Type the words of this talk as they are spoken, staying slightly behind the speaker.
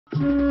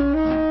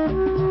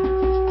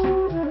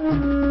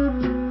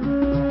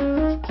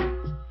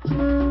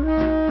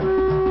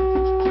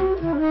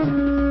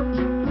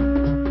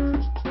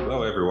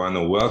Hello, everyone,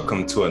 and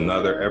welcome to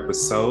another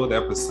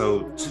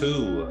episode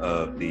 2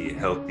 of the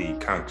Healthy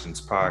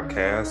Conscience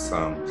Podcast.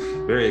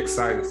 Very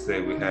excited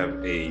today. We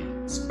have a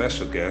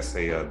special guest,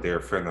 a dear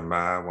friend of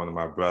mine, one of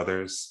my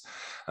brothers.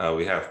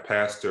 We have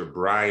Pastor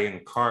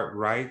Bryan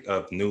Cartwright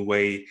of New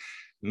Way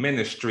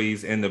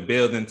Ministries in the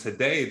building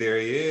today. There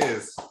he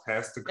is,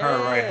 Pastor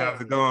Cartwright. Yeah,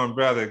 How's it going,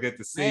 brother? Good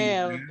to see you,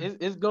 man, man.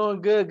 it's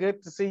going good.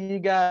 Good to see you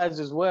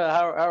guys as well.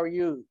 How are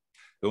you?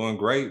 Doing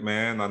great,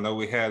 man. I know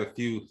we had a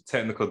few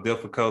technical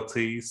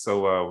difficulties,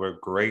 so we're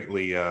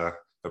greatly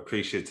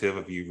appreciative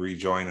of you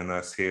rejoining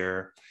us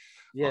here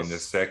on this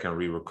Yes, second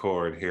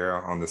re-record here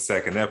on the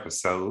second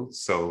episode.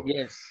 So,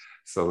 yes.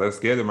 so let's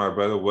get it, my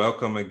brother.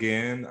 Welcome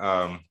again.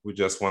 We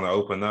just want to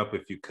open up,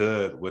 if you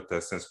could, with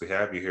us since we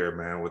have you here,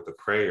 man, with the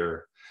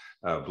prayer.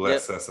 Yep.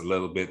 Bless us a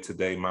little bit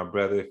today, my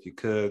brother, if you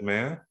could,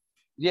 man.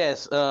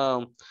 Yes.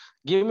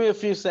 Give me a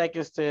few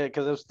seconds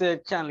because I'm still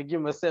trying to get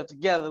myself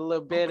together a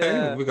little bit.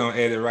 Okay, we're gonna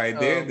edit right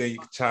there. Um, Then you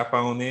can chop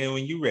on in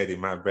when you're ready,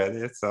 my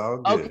brother. It's all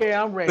good. okay,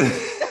 I'm ready.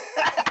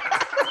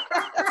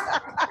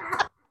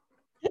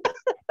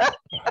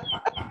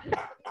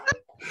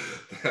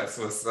 That's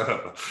what's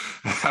up.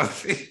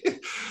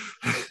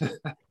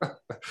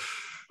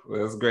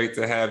 Well, it's great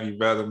to have you,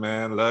 brother,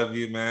 man. Love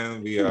you,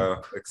 man. We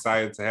are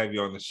excited to have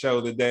you on the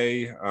show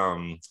today.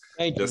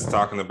 Thank Just you.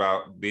 talking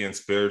about being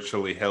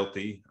spiritually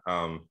healthy,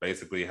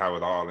 basically how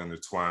it all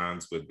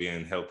intertwines with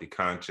being healthy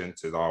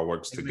conscience. It all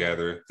works Amen.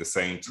 together. The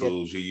same Yes.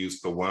 tools you use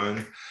for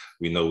one,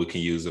 we know we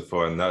can use it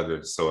for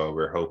another. So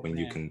we're hoping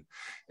you Amen. can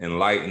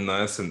enlighten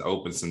us and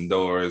open some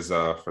doors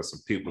for some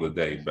people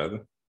today,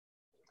 brother.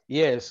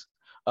 Yes.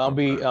 I'll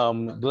be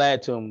Okay.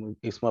 glad to.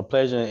 It's my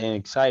pleasure and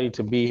excited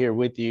to be here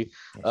with you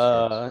Yes,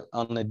 sir.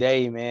 on the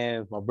day,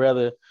 man. My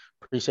brother,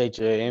 appreciate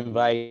your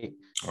invite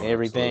and Oh,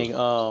 everything.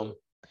 absolutely.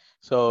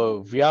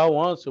 So if y'all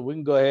want to, we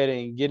can go ahead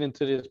and get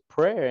into this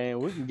prayer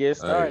and we can get Hey,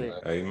 started.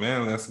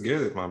 amen. Let's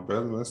get it, my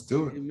brother. Let's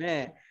do it.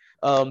 Amen.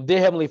 Dear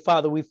Heavenly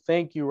Father, we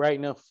thank you right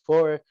now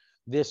for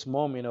this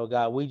moment, oh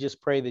God. We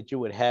just pray that you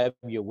would have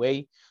your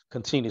way,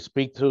 continue to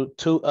speak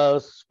to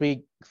us,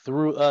 speak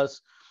through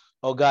us,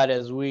 oh God,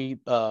 as we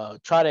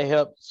try to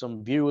help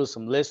some viewers,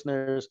 some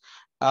listeners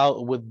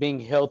out with being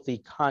healthy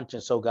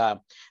conscious, oh God.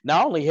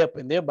 Not only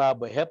helping them out,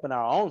 but helping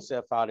our own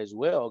self out as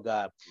well, oh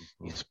God.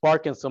 Mhm.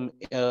 Sparking some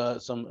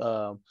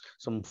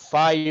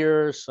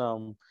fire,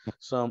 some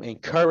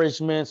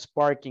encouragement,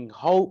 sparking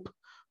hope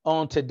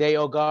on today,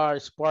 oh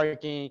God,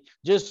 sparking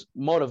just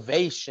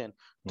motivation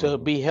to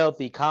Mhm. be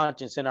healthy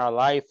conscious in our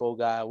life, oh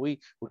God. We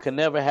can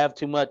never have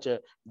too much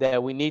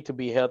that we need to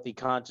be healthy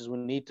conscious. We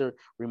need to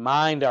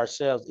remind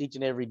ourselves each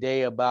and every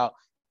day about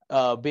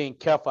being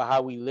careful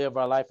how we live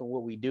our life and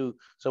what we do.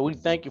 So we Mhm.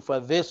 thank you for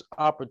this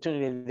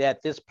opportunity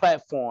that this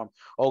platform,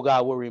 oh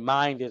God, will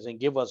remind us and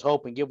give us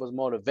hope and give us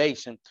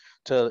motivation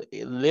to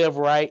live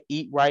right,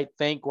 eat right,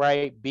 think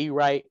right, be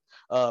right,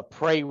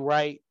 pray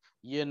right,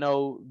 get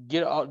all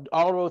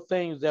those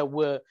things that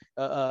will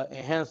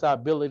enhance our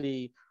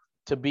ability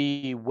to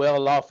be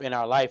well off in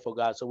our life, oh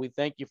God. So we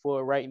thank you for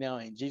it right now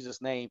in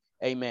Jesus' name.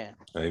 Amen.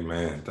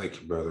 Amen.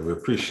 Thank you, brother. We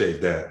appreciate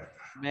that.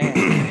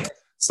 Man.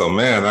 So,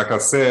 man, like I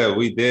said,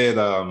 we did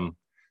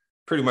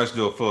pretty much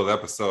do a full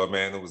episode,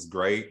 man. It was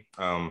great.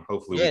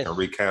 Hopefully we can Yes.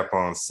 recap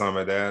on some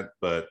of that,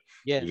 but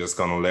we're Yes. just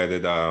gonna let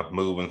it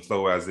move and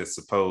flow as it's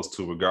supposed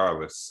to,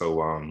 regardless.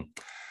 So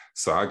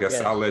I guess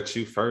I'll Yes. let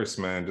you first,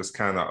 man. Just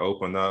kind of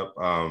open up.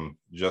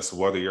 Just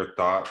what are your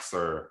thoughts,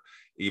 or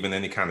even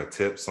any kind of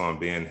tips on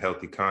being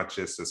healthy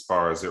conscious as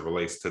far as it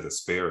relates to the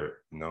spirit?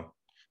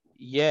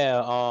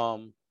 Yeah.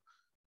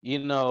 You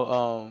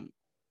know,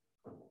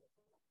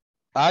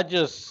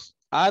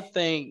 I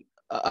think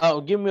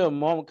give me a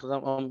moment because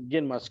I'm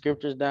getting my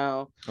scriptures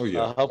down. Oh yeah.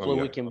 Oh Hopefully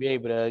yeah. we can be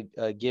able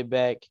to get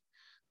back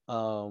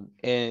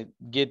and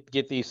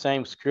get these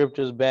same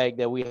scriptures back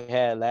that we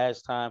had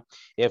last time.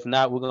 If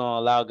not, we're gonna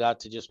allow God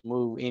to just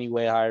move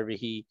anyway, however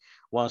He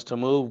wants to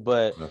move.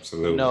 But you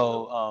Absolutely.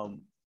 know,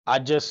 I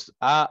just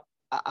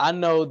I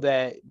know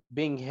that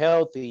being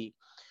healthy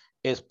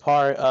is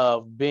part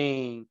of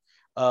being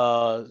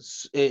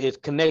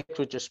it connects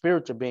with your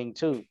spiritual being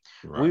too.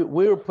 Right.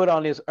 We were put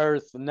on this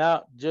earth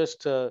not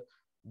just to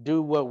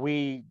do what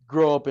we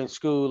grow up in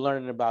school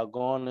learning about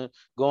going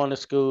to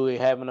school,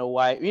 having a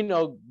wife,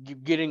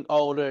 getting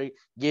older,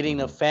 getting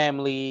a Mhm.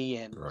 family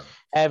and Right.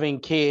 having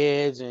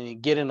kids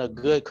and getting a Mhm.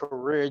 good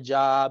career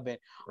job, and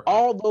Right.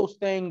 all those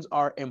things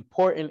are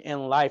important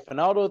in life, and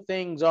all those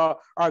things are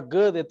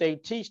good that they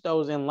teach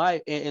those in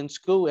life in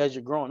school as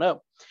you're growing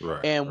up.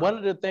 Right. And Right. one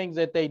of the things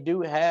that they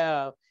do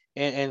have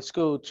in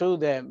school too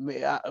that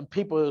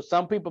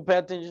some people pay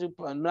attention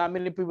to, not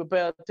many people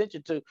pay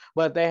attention to,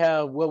 but they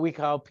have what we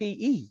call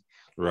PE.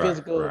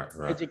 physical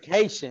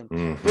education.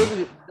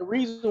 The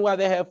reason why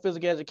they have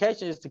physical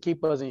education is to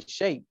keep us in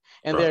shape.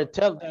 And they're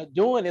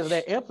doing is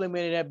they're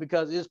implementing that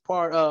because it's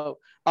part of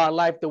our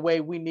life the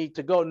way we need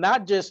to go.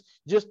 Not just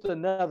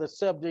another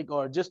subject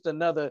or just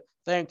another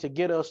thing to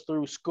get us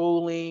through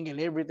schooling and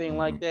everything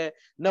like that.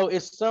 No,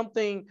 it's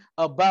something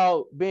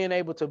about being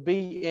able to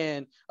be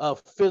in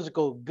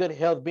physical good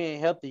health, being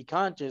healthy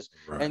conscious.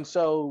 And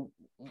so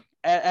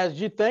as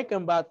you're thinking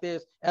about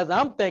this, as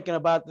I'm thinking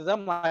about this,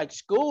 I'm like,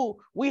 school,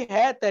 we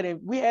had that, and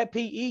we had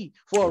PE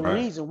for a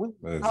reason.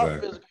 We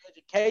taught physical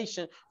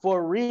education for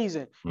a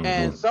reason.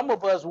 And some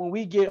of us, when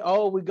we get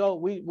old,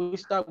 we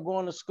stop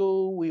going to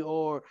school,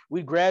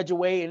 we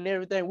graduate and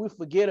everything. We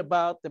forget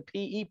about the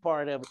PE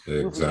part of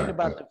it. We forget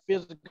about the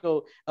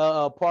physical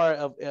part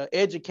of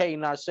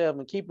educating ourselves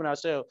and keeping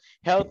ourselves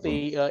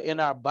healthy in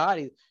our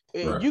bodies.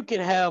 You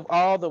can have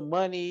all the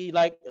money,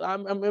 like I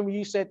remember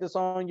you said this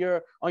on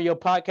your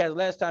podcast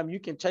last time. You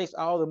can chase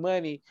all the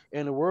money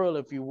in the world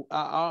if you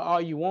all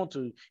you want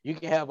to. You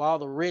can have all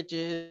the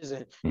riches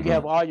and you can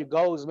have all your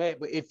goals met,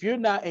 but if you're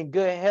not in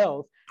good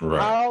health,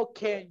 how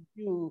can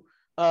you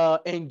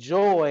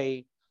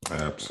enjoy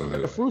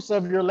the fruits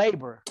of your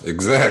labor?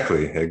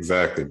 Exactly,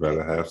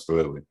 brother.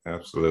 Absolutely.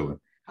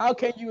 How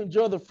can you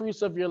enjoy the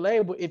fruits of your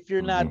labor if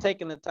you're not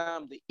taking the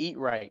time to eat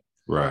right?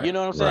 You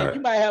know what I'm saying? You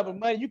might have the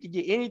money, you can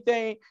get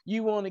anything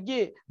you want to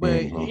get,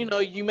 but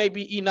you may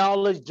be eating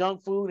all this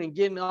junk food and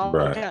getting all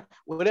kind,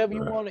 whatever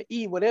you want to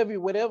eat, whatever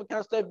kind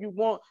of stuff you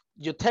want,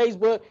 your taste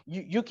bud,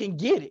 you can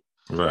get it.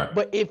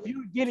 But if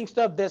you're getting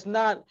stuff that's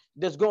not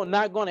going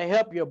to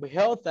help your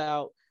health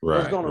out,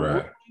 that's going to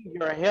ruin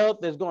your health,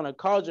 that's going to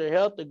cause your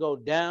health to go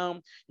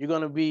down, you're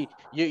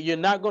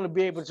not going to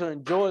be able to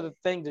enjoy the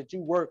things that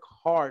you work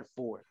hard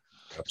for.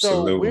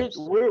 Absolutely.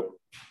 So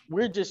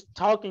we're just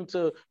talking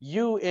to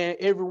you and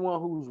everyone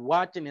who's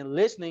watching and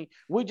listening.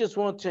 We just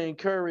want to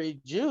encourage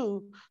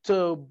you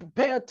to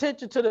pay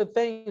attention to the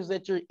things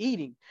that you're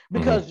eating,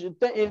 because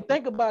and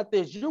think about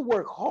this, you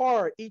work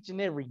hard each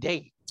and every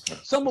day.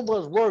 Some of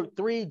us work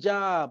 3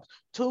 jobs,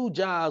 2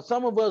 jobs.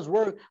 Some of us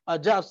work a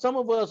job. Some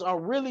of us are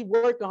really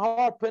working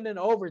hard, putting in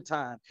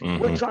overtime.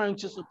 We're trying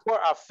to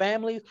support our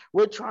families.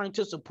 We're trying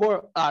to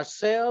support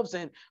ourselves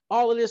and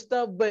all of this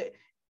stuff. But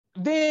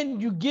then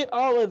you get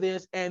all of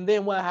this, and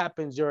then what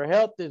happens? Your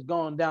health is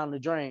going down the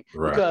drain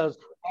because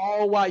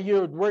all while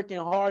you're working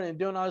hard and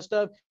doing all this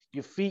stuff,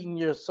 you're feeding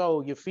your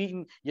soul, you're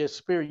feeding your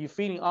spirit, you're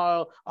feeding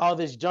all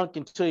this junk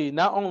into you.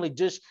 Not only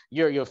just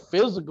your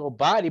physical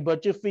body,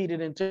 but you feed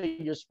it into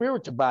your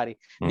spiritual body.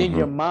 Then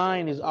your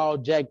mind is all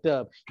jacked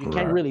up. You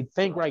can't really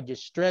think right. You're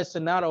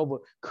stressing out over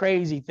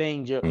crazy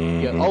things. You're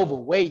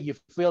overweight. You're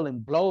feeling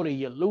bloated.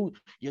 You're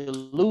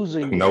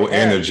losing no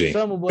energy.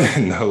 Some of us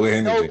no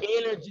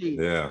energy.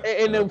 Yeah.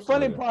 And the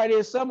funny part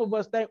is, some of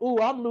us think, "Oh,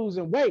 I'm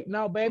losing weight."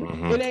 No, baby,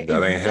 that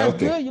ain't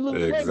healthy. Good. You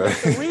lose weight, but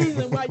the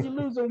reason why you're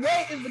losing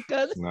weight is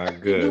because not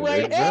good. You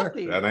ain't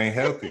healthy. That ain't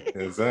healthy.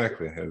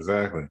 Exactly.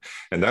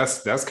 And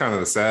that's kind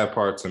of the sad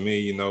part to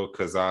me,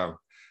 because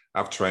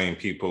I've trained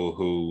people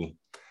who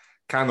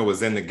kind of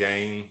was in the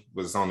game,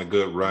 was on a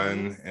good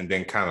run, and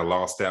then kind of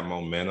lost that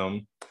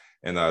momentum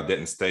and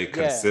didn't stay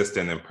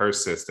consistent and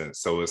persistent.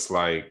 So it's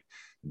like,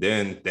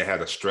 then they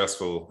had a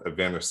stressful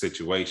event or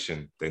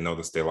situation. They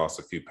noticed they lost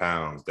a few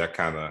pounds. That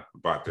kind of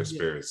brought their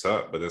spirits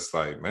up. But it's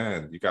like,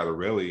 man, you got to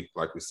really,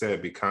 like we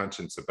said, be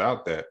conscious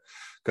about that.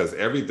 Because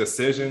every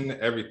decision,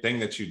 everything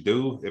that you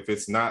do, if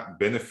it's not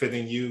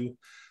benefiting you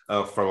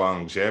for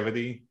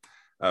longevity,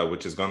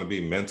 which is going to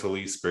be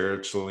mentally,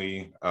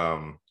 spiritually,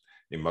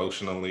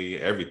 emotionally,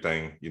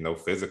 everything,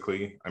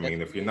 physically. I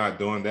mean, if you're not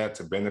doing that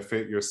to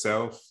benefit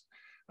yourself,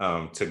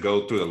 to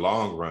go through the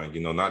long run,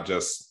 not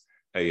just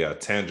a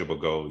tangible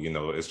goal,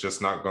 it's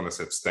just not going to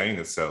sustain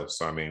itself.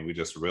 So, I mean, we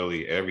just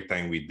really,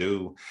 everything we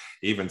do,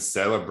 even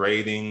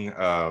celebrating,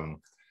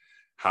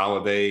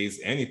 holidays,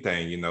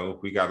 anything,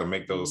 we got to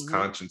make those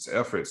conscious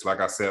efforts.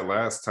 Like I said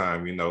last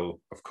time,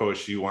 of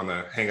course you want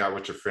to hang out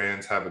with your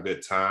friends, have a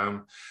good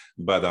time,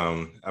 but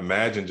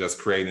imagine just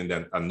creating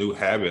a new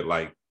habit,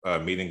 like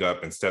meeting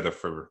up instead of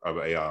for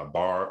a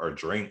bar or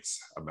drinks.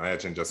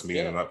 Imagine just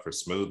meeting up for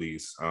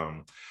smoothies,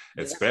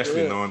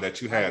 especially knowing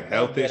that you had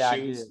health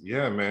issues.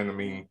 Yeah, man. I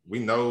mean, we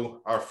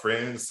know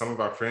some of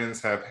our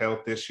friends have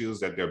health issues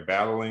that they're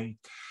battling.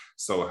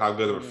 So how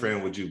good of a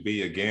friend would you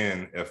be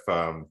again if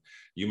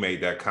you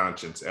made that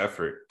conscious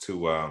effort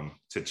to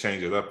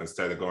change it up,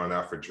 instead of going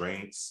out for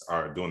drinks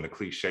or doing the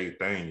cliche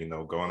thing,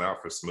 going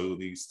out for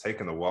smoothies,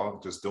 taking a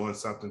walk, just doing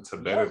something to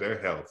better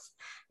their health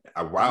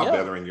while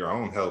bettering your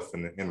own health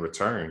in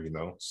return,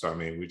 So, I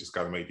mean, we just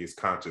got to make these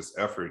conscious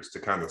efforts to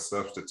kind of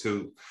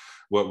substitute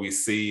what we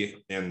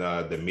see in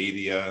the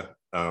media,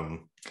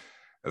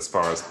 as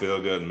far as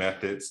feel-good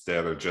methods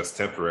that are just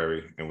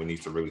temporary, and we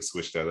need to really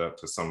switch that up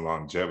to some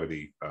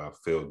longevity,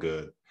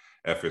 feel-good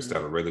efforts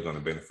that are really going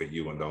to benefit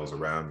you and those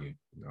around you.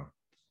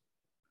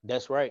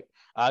 That's right.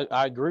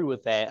 I agree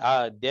with that.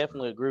 I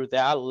definitely agree with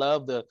that. I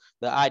love the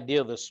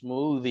idea of the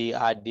smoothie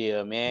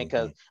idea, man.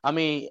 Because Mm-hmm. I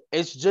mean,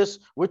 it's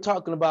just we're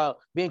talking about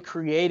being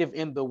creative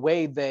in the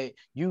way that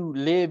you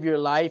live your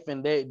life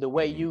and the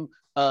way Mm-hmm. you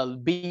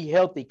be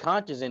healthy,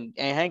 conscious, and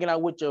hanging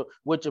out with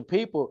your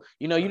people.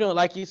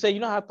 Like you said, you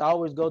don't have to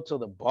always go to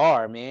the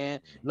bar, man.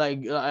 Like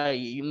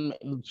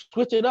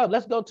switch it up.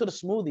 Let's go to the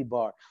smoothie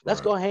bar. Let's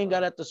Right. go hang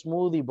out at the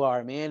smoothie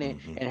bar, man, and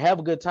Mm-hmm. and have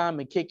a good time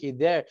and kick it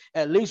there.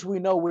 At least we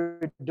know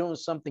we're doing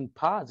something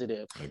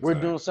positive. We're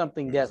doing Exactly.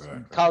 something that's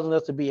Exactly. causing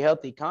us to be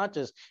healthy,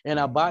 conscious in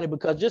our Mm-hmm. body.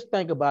 Because just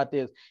think about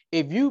this: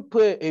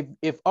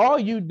 if all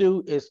you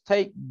do is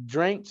take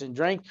drinks and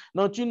drinks,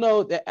 don't you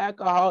know that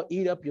alcohol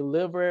eat up your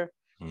liver?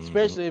 Mm-hmm.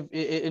 Especially if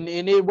and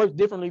it works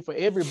differently for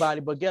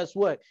everybody. But guess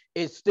what?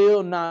 It's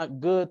still not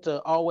good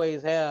to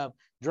always have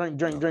No.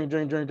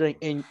 drink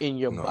in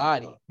your No.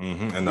 body. And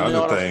the You know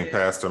other what I'm thing, saying?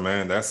 Pastor,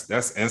 man,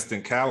 that's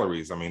instant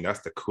calories. I mean,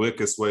 that's the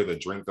quickest way to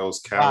drink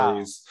those Wow.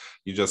 calories.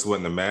 You just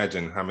wouldn't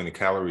imagine how many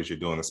calories you're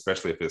doing,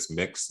 especially if it's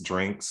mixed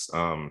drinks.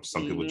 Some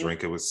people Mm-hmm.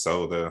 drink it with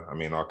soda. I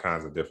mean, all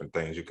kinds of different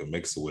things you can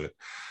mix it with.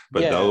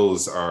 But Yeah.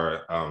 those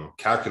are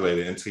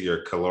calculated into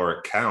your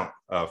caloric count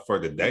for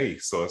the day.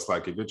 So it's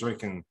like if you're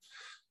drinking,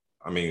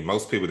 I mean,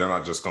 most people, they're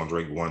not just going to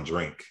drink one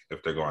drink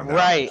if they're going out and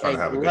Right. trying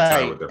to have a good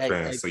time with Right. their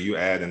friends. So you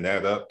adding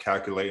that up,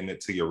 calculating it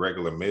to your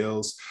regular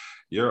meals,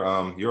 you're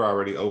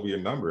already over your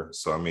number.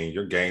 So I mean,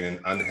 you're gaining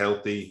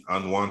unhealthy,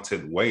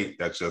 unwanted weight.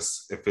 That's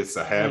just, if it's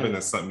a habit and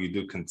Mm, something you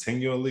do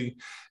continually,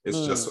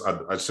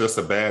 mm, it's just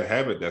a bad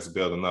habit that's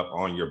building up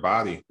on your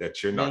body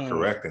that you're not mm.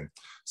 correcting.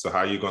 So how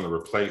are you going to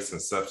replace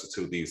and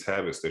substitute these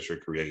habits that you're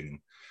creating?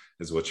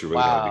 Is what you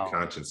really got to be Wow.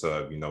 conscious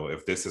of.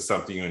 If this is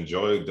something you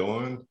enjoy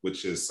doing,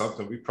 which is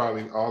something we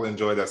probably all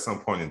enjoyed at some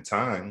point in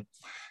time,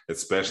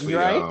 especially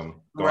Right. going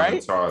Right.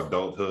 into our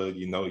adulthood,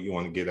 you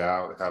want to get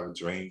out, have a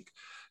drink,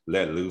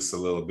 let loose a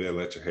little bit,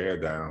 let your hair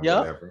down, Yep.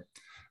 whatever.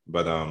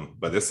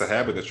 But it's a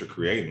habit that you're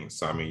creating.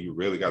 So I mean, you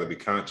really got to be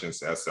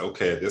conscious as to,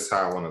 okay, this is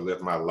how I want to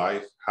live my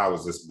life. How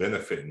is this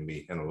benefiting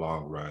me in the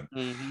long run?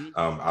 Mm-hmm.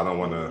 I don't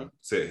want Mm-hmm. to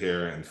sit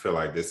here and feel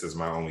like this is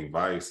my only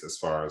vice as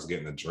far as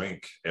getting a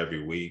drink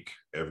every week,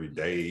 every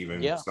day,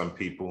 even Yeah. some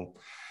people.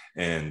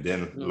 And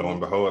then lo Mm-hmm. and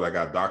behold, I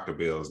got doctor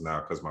bills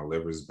now because my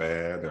liver's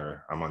bad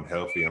or I'm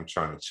unhealthy. I'm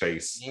trying to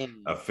chase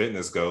a Mm.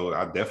 fitness goal.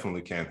 I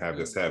definitely can't have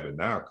this Mm. habit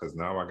now because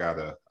now I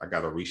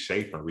gotta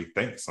reshape and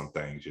rethink some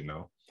things.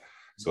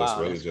 So it's Wow,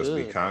 really that's just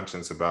be good.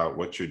 conscious about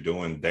what you're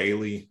doing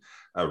daily.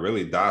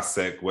 Really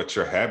dissect what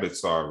your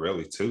habits are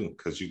really too,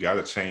 because you got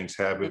to change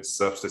Mm. habits,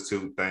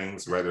 substitute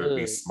things, That's whether it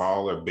be good.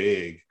 small or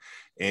big.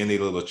 Any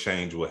little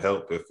change will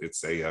help if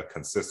it's a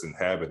consistent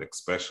habit,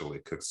 especially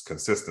because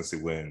consistency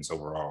wins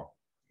overall.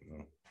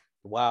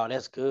 Wow,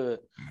 that's good,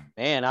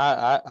 man.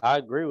 I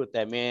agree with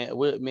that, man.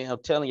 Man,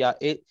 I'm telling y'all,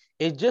 it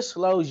just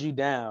slows you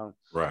down.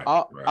 Right,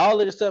 right. All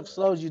of this stuff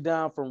slows you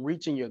down from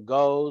reaching your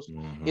goals. It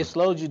Mm-hmm.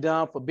 slows you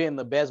down for being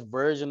the best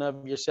version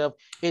of yourself.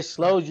 It Right.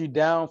 slows you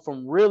down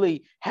from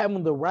really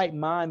having the right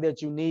mind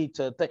that you need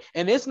to think.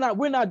 And it's not.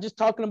 We're not just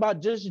talking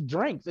about just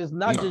drinks. It's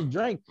not No. just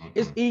drinks.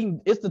 It's Mm-mm.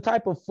 eating. It's the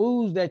type of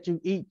foods that you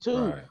eat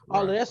too. Right,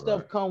 All of right, that right.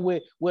 stuff come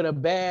with a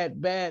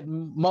bad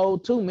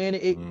mold too, man.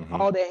 Mm-hmm.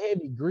 All that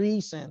heavy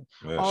grease and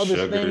Yeah, all this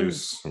thing,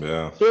 sugars.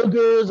 Yeah.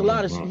 sugars, a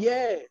lot of Mm-hmm.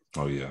 yeah.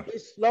 Oh yeah. It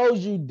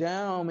slows you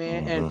down,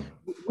 man. And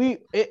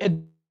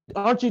Mm-hmm.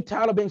 aren't you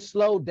tired of being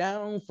slowed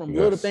down from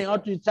little things? Yes.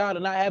 Aren't you tired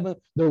of not having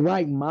the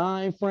right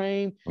mind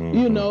frame?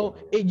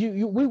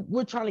 Mm-hmm.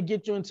 We're trying to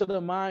get you into the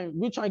mind.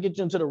 We're trying to get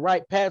you into the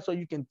right path so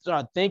you can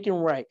start thinking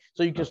right,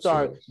 so you can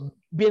start Absolutely.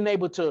 being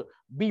able to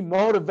be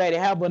motivated,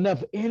 have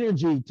enough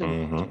energy to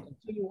Mm-hmm.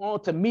 continue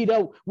on to meet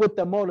up with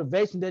the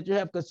motivation that you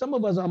have. Because some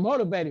of us are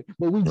motivated,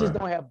 but we just Right.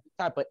 don't have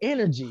the type of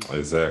energy.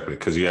 Exactly.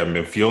 Because you haven't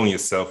been fueling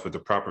yourself with the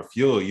proper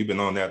fuel. You've been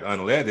on that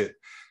unleaded.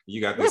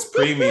 You got this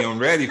premium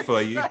ready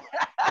for you.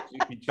 But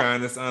you keep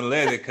trying this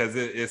unleaded because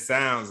it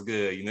sounds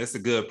good. It's a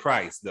good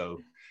price though.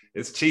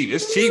 It's cheap.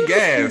 It's cheap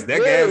gas.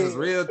 That gas is Yeah.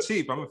 real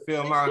cheap. I'm gonna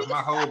fill my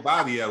whole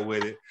body up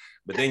with it.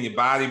 But then your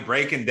body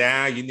breaking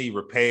down, you need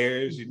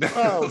repairs.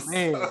 Oh So,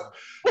 man.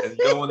 and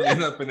you don't want to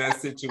end up in that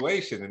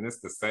situation. And it's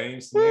the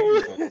same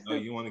scenario.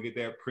 You want to get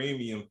that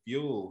premium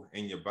fuel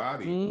in your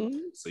body Mhm.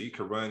 so you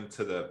can run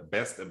to the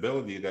best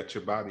ability that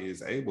your body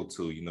is able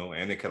to,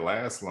 and it can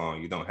last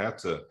long. You don't have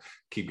to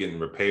keep getting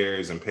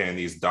repairs and paying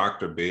these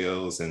doctor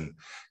bills and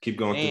keep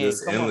going through Man,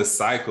 this come on. endless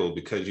cycle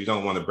because you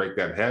don't want to break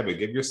that habit.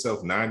 Give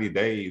yourself 90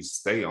 days,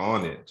 stay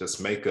on it.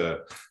 Just make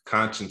a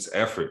conscious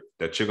effort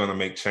that you're going to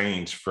make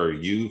change for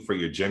you, for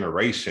your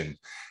generation.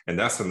 And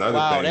that's another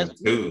Wow, thing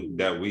that's too ooh,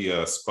 that we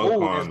spoke ooh,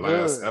 that's on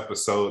last good.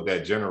 episode,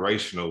 that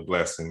generational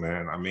blessing,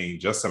 man. I mean,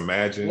 just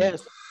imagine,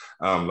 Yes.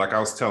 like I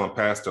was telling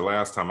Pastor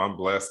last time, I'm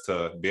blessed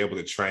to be able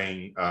to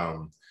train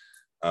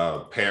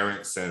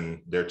parents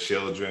and their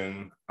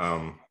children,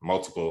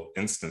 multiple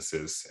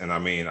instances. And I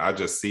mean, I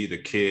just see the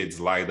kids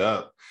light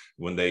up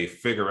when they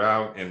figure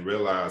out and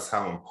realize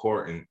how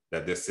important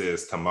that this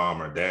is to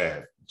mom or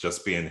dad,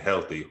 just being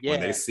healthy. When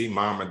they Yeah. see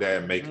mom or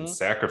dad making Mhm.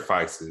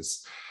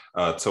 sacrifices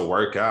to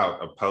work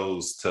out,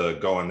 opposed to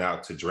going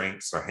out to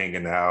drinks or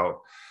hanging out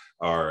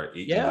or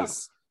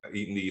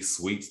eating these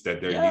sweets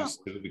that they're used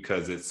to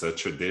because it's a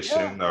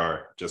tradition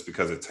or just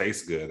because it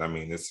tastes good. I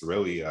mean, it's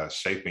really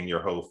shaping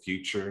your whole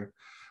future,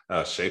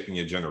 shaping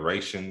your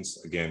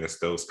generations. Again, it's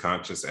those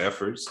conscious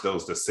efforts,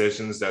 those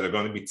decisions that are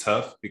going to be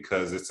tough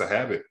because it's a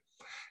habit.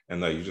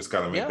 And you just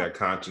got to make that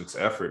conscious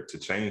effort to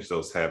change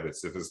those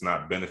habits if it's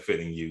not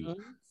benefiting you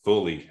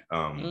fully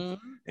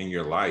in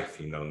your life,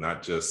 you know,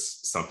 not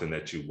just something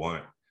that you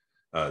want.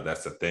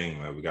 That's the thing,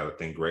 man. We got to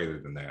think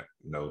greater than that,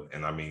 you know.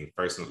 And I mean,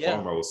 first and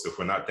foremost, if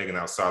we're not thinking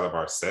outside of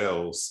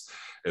ourselves,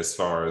 as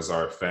far as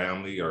our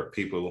family or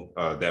people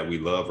that we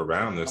love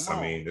around us,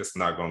 I mean, it's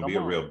not going to be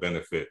a real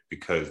benefit,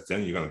 because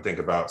then you're going to think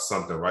about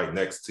something right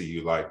next to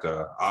you, like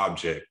an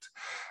object,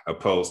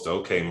 opposed to,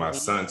 okay, my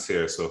son's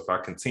here, so if I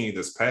continue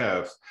this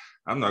path,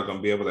 I'm not going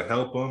to be able to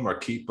help him or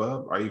keep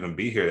up or even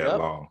be here that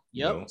long,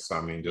 you know? So,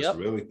 I mean, just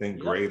really think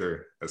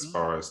greater as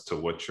far as to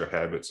what your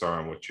habits are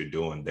and what you're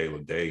doing day to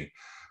day,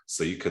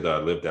 so you could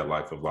live that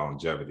life of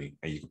longevity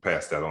and you can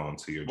pass that on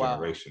to your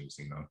generations,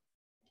 you know?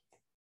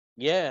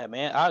 Yeah,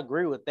 man, I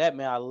agree with that,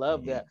 man. I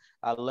love that.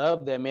 I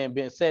love that, man,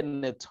 being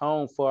setting the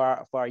tone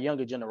for our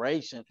younger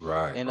generation.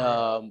 Right. And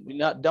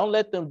don't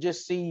let them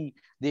just see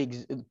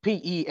the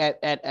PE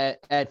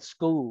at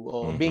school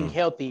or being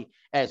healthy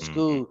at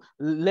school.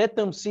 Let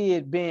them see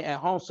it being at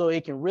home, so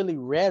it can really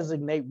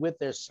resonate with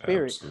their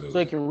spirit. Absolutely. So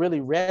it can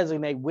really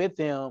resonate with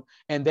them,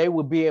 and they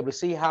will be able to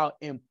see how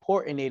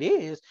important it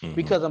is.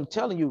 Because I'm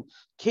telling you,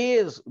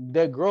 kids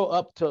that grow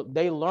up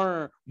they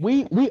learn.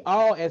 We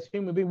all as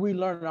human beings, we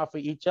learn off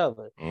of each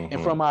other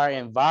and from our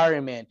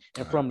environment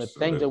and from the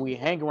things that we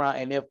hang around.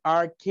 And if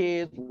our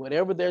kids,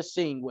 whatever they're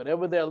seeing,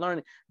 whatever they're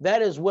learning,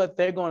 that is what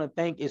they're going to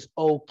think is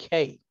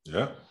okay.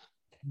 Yeah.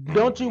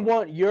 Don't you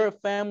want your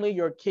family,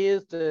 your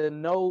kids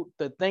to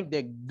think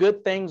that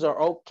good things are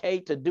okay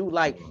to do,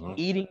 like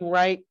eating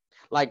right,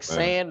 like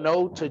saying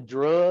no to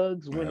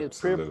drugs when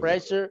it's peer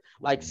pressure,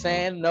 like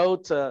saying no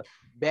to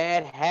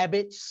bad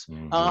habits,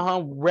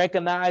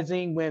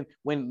 recognizing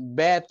when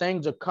bad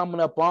things are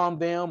coming up on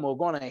them or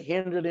going to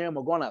hinder them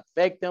or going to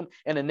affect them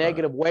in a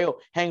negative way, or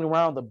hanging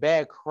around the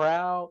bad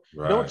crowd.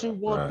 Don't you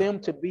want them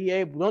to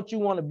don't you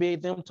want to be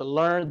them to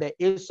learn that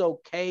it's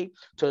okay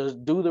to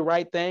do the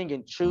right thing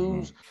and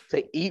choose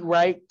to eat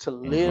right, to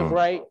live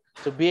right,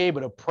 to be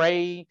able to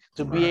pray,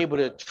 to be able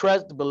to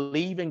trust,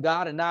 believe in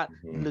God, and not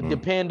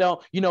depend on,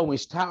 when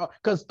it's time.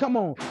 Because come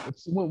on,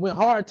 when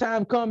hard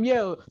time come,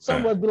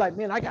 some of us be like,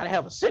 man, I gotta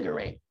have a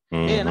cigarette.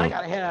 Man, I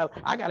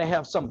gotta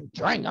have something to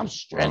drink. I'm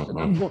stressed.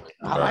 My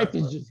life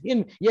is just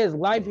hitting. Yes,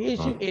 life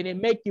hits you, and it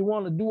make you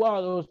want to do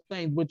all those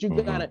things. But you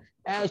gotta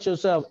ask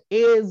yourself,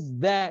 is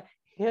that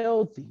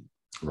healthy?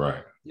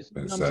 Right. You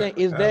know what I'm saying?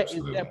 Is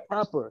that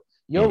proper?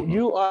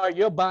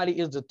 Your body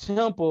is the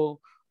temple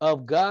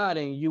of God,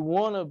 and we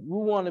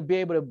want to be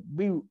able to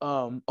be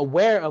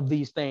aware of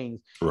these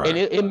things. And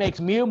it makes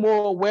me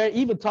more aware.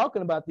 Even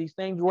talking about these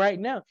things right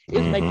now,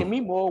 it's making me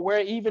more aware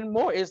even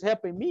more. It's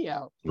helping me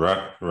out.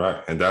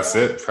 Right. And that's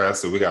it,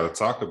 Pastor. We got to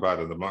talk about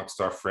it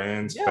amongst our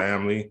friends,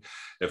 family.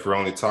 If we're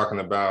only talking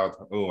about,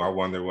 I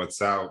wonder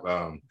what's out,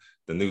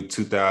 the new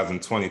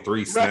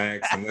 2023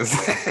 snacks, and this,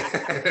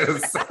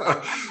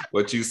 so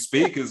what you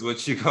speak is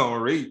what you're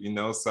gonna reap,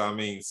 So I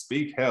mean,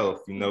 speak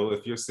health.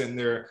 If you're sitting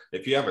there,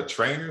 if you have a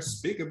trainer,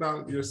 speak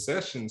about your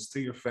sessions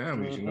to your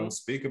families.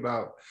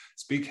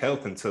 Speak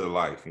health into the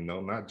life.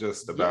 Not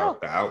just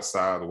about the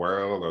outside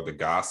world or the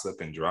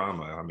gossip and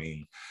drama. I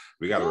mean,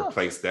 we got to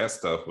replace that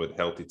stuff with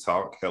healthy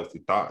talk, healthy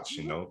thoughts.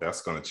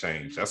 That's going to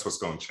change. That's what's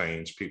going to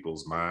change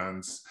people's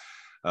minds,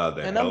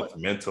 their health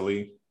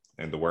mentally.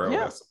 In the world,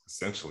 that's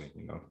essentially,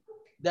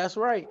 That's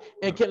right.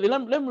 And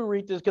let me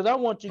read this, because I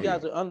want you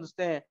guys to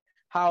understand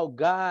how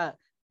God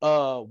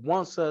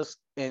wants us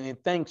and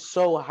thinks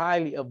so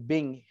highly of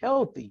being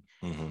healthy.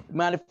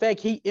 Matter of fact,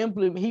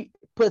 he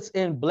puts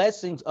in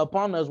blessings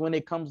upon us when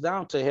it comes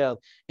down to health.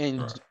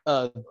 In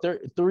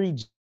 3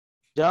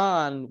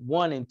 John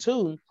 1 and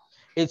 2,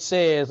 it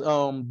says,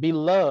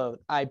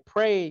 beloved, I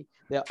pray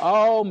that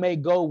all may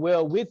go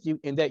well with you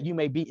and that you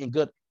may be in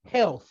good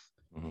health.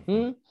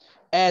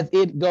 As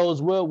it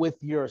goes well with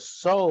your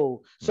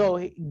soul.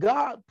 So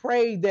God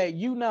prayed that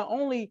you not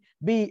only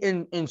be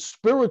in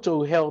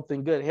spiritual health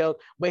and good health,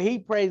 but he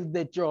prays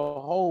that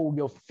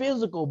your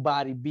physical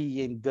body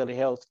be in good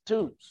health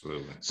too.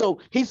 Absolutely.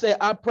 So he said,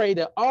 I pray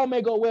that all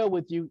may go well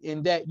with you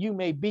and that you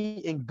may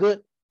be in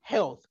good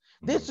health.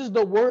 This is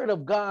the word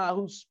of God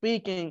who's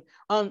speaking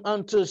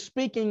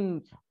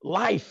speaking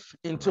life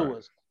into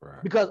us.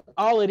 Because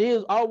all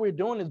we're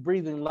doing is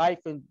breathing life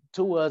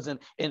into us and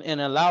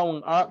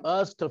allowing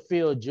us to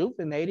feel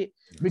rejuvenated.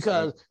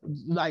 Because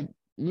like,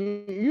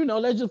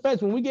 let's just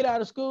face, when we get out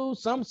of school,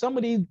 some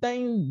of these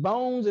things,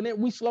 bones, and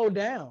we slow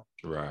down.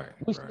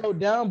 We slow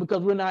down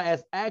because we're not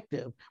as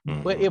active.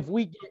 But if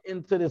we get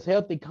into this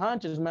healthy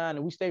conscious mind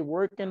and we stay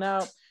working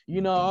out,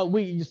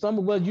 some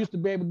of us used to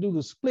be able to do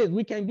the splits.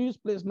 We can't do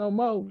splits no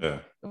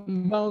more.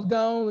 Bones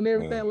gone and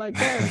everything like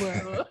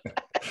that. But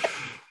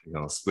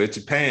split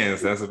your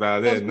pants. That's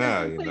about it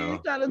now,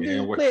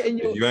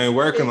 if you ain't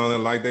working on it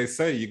like they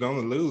say, you're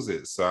gonna lose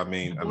it. So I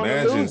mean,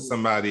 imagine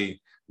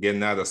somebody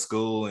getting out of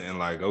school and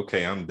like,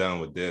 okay, I'm done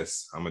with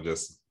this. I'm gonna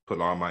just put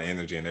all my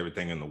energy and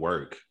everything into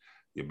work.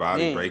 Your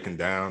body breaking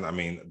down. I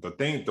mean,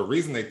 the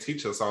reason they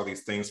teach us all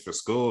these things for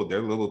school,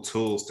 they're little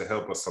tools to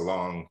help us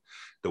along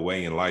the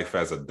way in life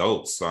as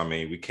adults. So I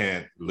mean, we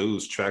can't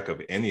lose track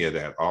of any of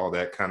that. All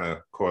that kind of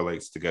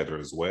correlates together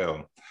as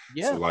well.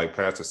 So like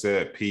Pastor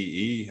said,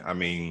 PE, I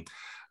mean,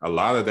 a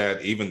lot of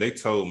that, even they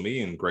told me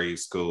in grade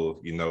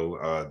school,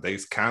 they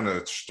kind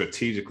of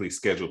strategically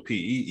scheduled PE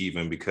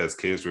even because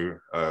kids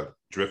were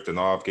drifting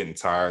off, getting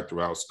tired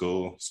throughout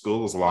school.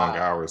 School is long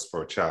hours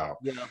for a child.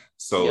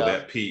 So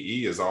that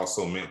PE is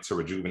also meant to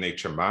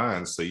rejuvenate your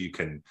mind so you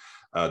can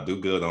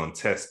do good on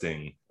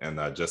testing and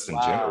just in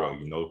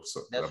general,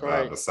 so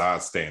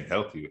besides staying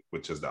healthy,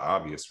 which is the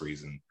obvious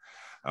reason.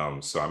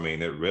 So, I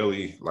mean, it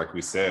really, like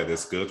we said,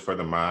 it's good for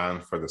the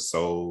mind, for the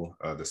soul,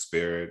 the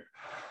spirit,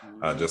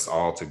 just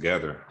all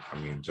together. I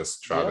mean,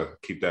 just try to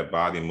keep that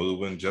body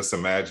moving. Just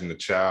imagine a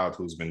child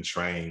who's been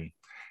trained.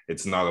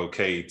 It's not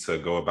okay to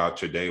go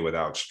about your day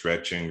without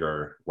stretching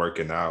or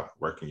working out,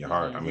 working your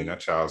heart. I mean, that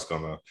child's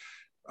going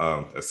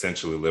to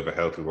essentially live a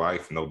healthy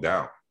life, no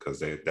doubt,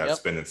 because that's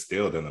been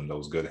instilled in them,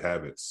 those good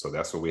habits. So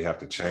that's what we have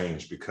to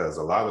change, because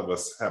a lot of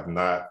us have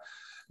not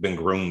been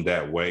groomed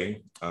that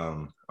way.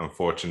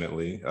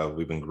 Unfortunately,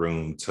 we've been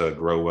groomed to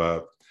grow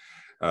up,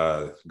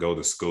 go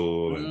to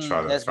school and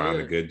try to find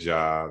a good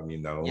job,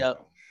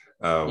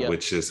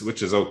 which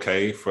is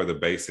okay for the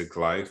basic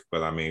life.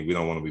 But I mean, we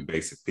don't want to be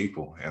basic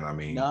people. And I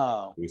mean,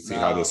 we see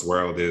how this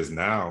world is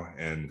now.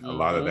 And a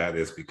lot of that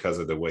is because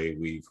of the way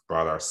we've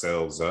brought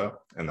ourselves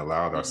up and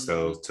allowed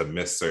ourselves to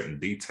miss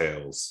certain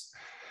details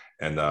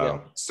and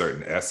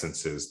certain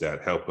essences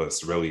that help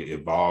us really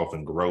evolve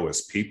and grow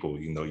as people.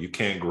 You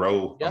can't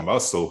grow a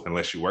muscle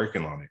unless you're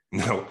working on it,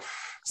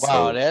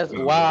 That's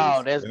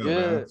good.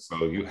 Man.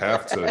 So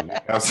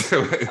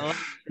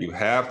you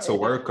have to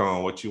work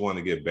on what you want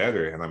to get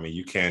better. And I mean,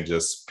 you can't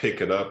just pick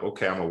it up.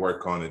 Okay, I'm gonna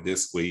work on it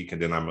this week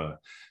and then I'm gonna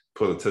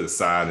put it to the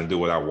side and do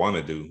what I want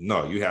to do.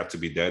 No, you have to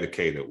be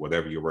dedicated,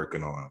 whatever you're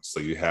working on. So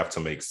you have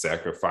to make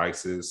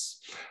sacrifices.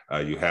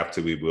 You have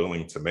to be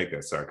willing to make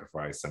that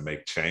sacrifice and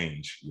make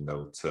change,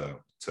 to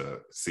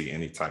see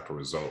any type of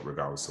result,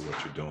 regardless of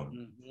what you're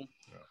doing.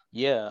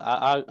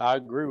 I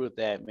agree with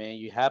that, man.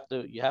 You have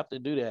to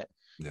do that.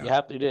 You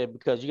have to do that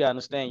because you gotta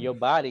understand your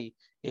body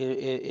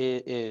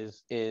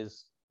is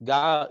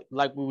God,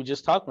 like we were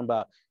just talking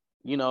about.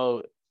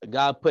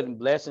 God putting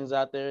blessings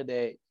out there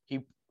that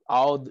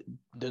all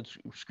the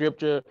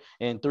scripture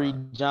in 3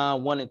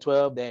 John 1 and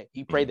 12 that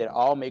he prayed that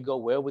all may go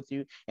well with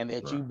you and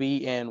that you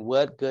be in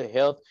what good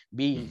health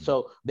be.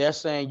 So they're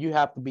saying you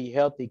have to be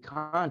healthy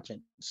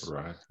conscience.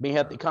 Being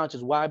healthy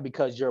conscious. Why?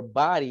 Because your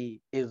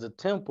body is a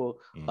temple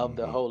of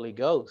the Holy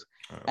Ghost.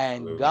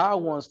 And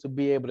God wants to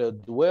be able to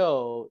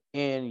dwell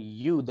in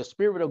you. The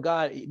Spirit of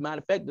God, matter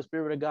of fact, the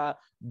Spirit of God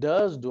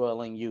does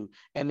dwell in you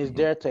and is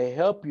there to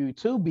help you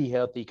to be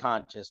healthy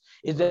conscious.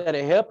 Is there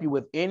to help you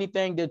with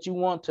anything that you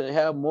want to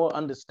have more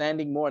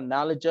understanding, more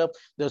knowledge of.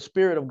 The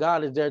Spirit of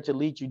God is there to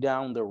lead you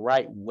down the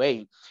right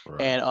way.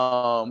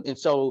 And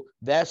so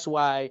that's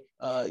why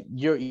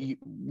we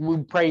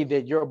pray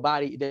that your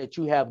body, that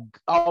you have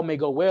all may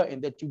go well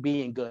and that you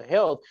be in good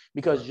health,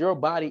 because your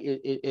body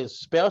is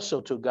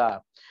special to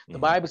God. The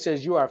Bible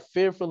says you are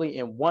fearfully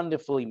and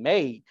wonderfully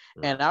made.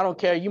 And I don't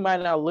care, you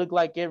might not look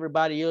like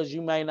everybody else,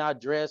 you may not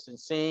dress and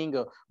sing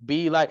or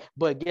be like,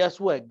 but guess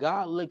what?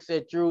 God looks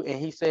at you and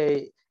he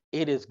said,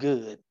 it is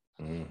good.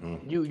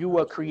 You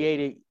were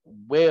created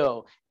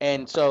well.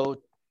 And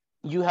so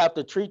you have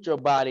to treat your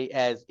body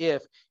as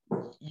if,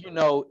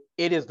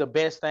 it is the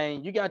best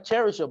thing. You got to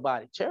cherish your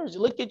body.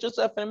 Look at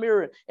yourself in the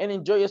mirror and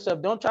enjoy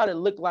yourself. Don't try to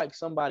look like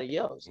somebody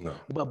else,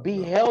 but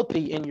be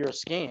healthy in your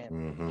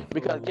skin.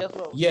 Because guess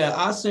what? Yeah,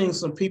 I've seen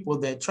some people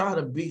that try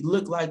to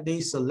look like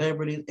these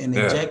celebrities and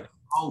inject the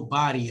whole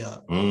body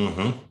up.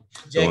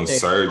 Doing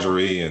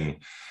surgery and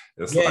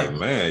it's like,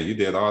 man, you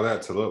did all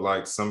that to look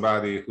like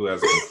somebody who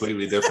has a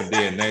completely different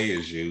DNA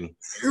as you.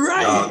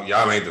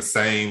 Y'all ain't the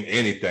same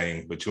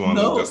anything, but you want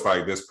to look just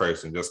like this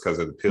person just because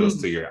it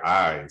appeals to your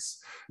eyes.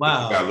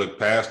 Wow. You got to look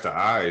past the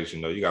eyes,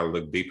 you got to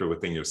look deeper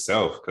within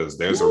yourself, because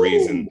there's a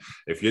reason.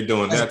 If you're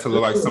doing that to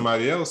look like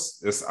somebody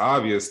else, it's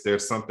obvious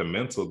there's something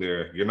mental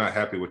there. You're not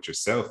happy with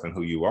yourself and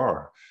who you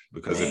are.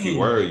 Because if you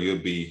were,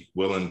 you'd be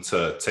willing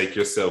to take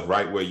yourself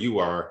right where you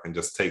are and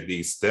just take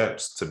these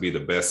steps to be the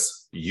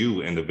best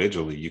you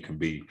individually you can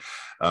be.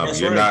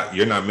 You're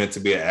not meant to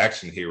be an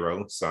action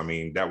hero. So I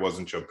mean, that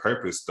wasn't your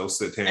purpose. Don't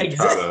sit here and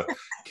try to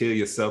kill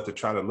yourself to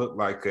try to look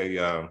like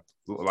a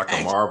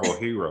Marvel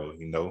hero,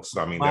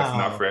 So I mean, that's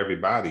not for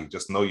everybody.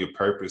 Just know your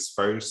purpose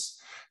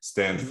first.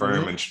 Stand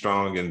firm and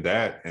strong in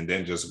that, and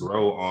then just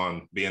grow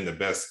on being the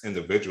best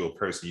individual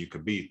person you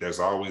could be. There's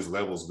always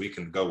levels we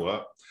can go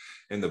up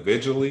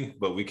individually,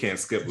 but we can't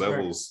skip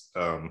levels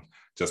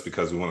just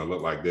because we want to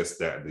look like this,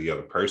 that, the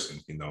other person,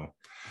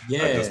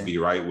 Just be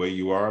right where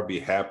you are, be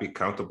happy,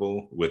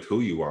 comfortable with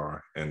who you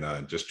are,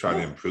 and just try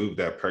to improve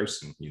that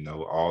person,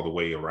 all the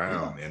way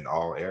around in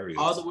all areas,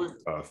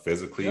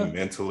 physically,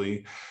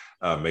 mentally.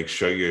 Make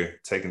sure you're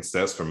taking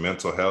steps for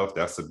mental health.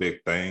 That's a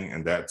big thing.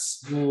 And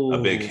that's a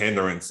big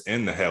hindrance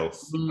in the health.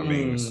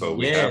 So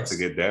we have to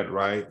get that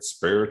right.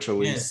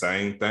 Spiritually,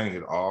 same thing.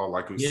 It all,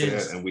 like we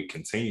said, and we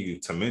continue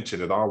to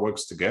mention, it all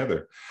works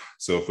together.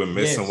 So if we're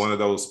missing one of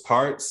those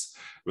parts,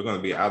 we're going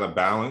to be out of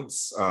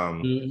balance.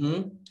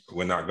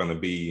 We're not going to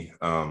be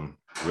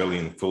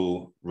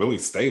really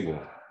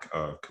stable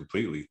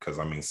completely, because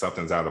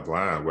something's out of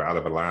line. We're out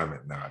of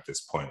alignment now at this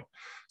point.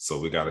 So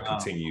we got to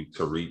continue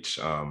to reach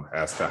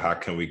as to how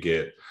can we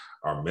get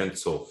our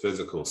mental,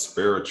 physical,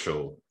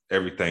 spiritual,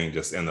 everything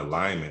just in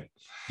alignment.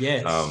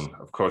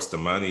 Of course, the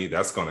money,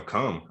 that's going to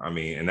come.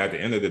 And at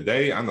the end of the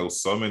day, I know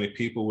so many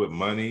people with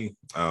money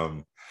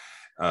that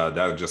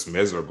are just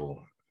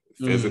miserable.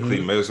 Physically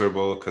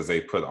miserable because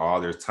they put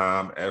all their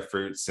time,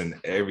 efforts, and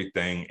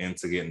everything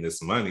into getting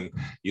this money.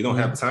 You don't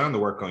have time to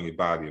work on your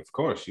body. Of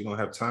course, you don't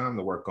have time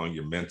to work on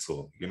your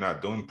mental. You're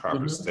not doing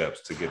proper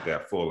steps to get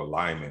that full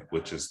alignment,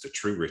 which is the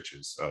true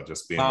riches.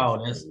 Just being in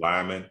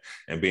alignment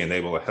and being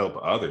able to help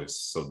others.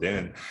 So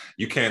then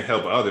you can't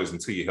help others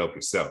until you help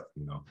yourself.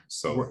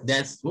 So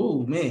that's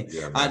man.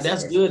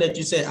 That's good that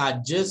you said.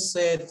 I just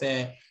said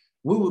that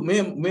me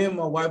and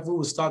my wife, we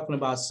was talking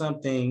about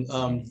something.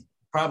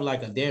 Probably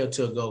like a day or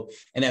two ago,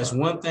 and that's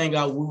one thing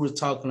we were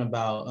talking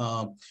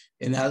about,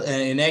 and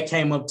that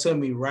came up to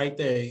me right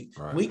there.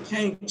 We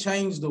can't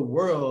change the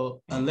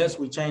world unless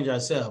we change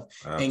ourselves.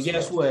 And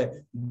guess what?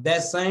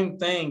 That same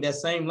thing, that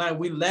same line,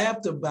 we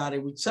laughed about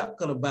it, we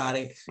chuckled about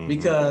it,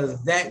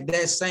 because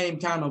that same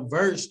kind of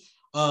verse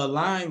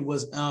line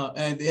was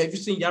and have you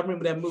seen, y'all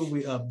remember that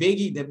movie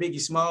Biggie, that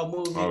Biggie Small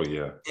movie? Oh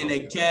yeah. And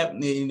the cap,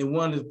 and the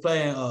one that's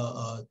playing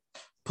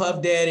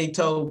Puff Daddy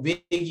told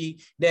Biggie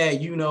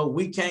that,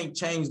 we can't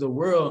change the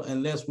world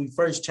unless we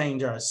first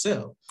change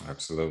ourselves.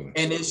 Absolutely.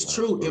 And it's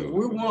true. If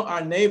we want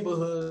our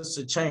neighborhoods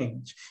to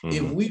change,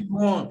 if we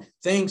want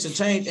things to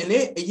change, and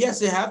it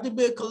have to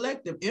be a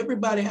collective.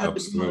 Everybody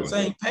has to be on the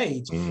same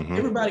page.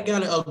 Everybody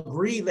got to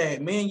agree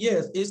that, man,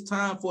 yes, it's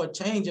time for a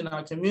change in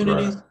our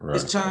communities.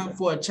 It's time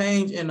for a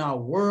change in our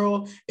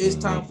world. It's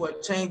time for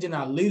a change in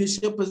our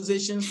leadership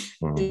positions.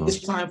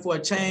 It's time for a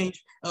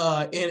change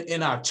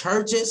in our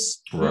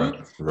churches.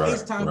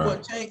 It's time for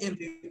a change. And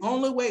the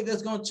only way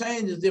that's going to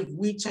change is if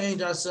we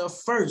change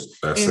ourselves first.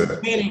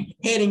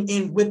 Heading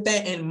in with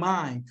that in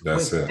mind,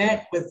 with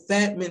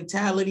that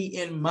mentality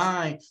in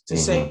mind, to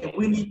say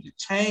we need to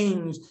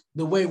change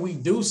the way we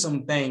do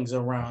some things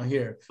around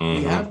here.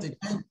 We have to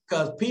change,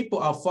 because people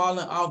are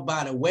falling off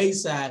by the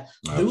wayside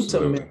due to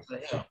mental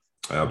health.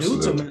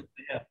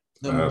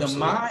 The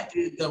mind,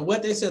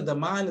 what they said, the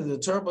mind is a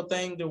terrible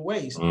thing to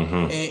waste.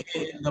 And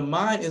the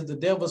mind is the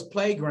devil's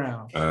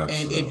playground.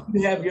 And if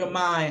you have your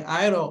mind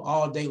idle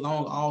all day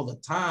long, all the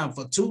time,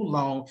 for too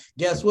long,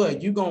 guess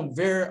what? You're going to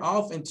veer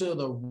off into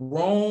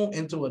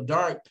a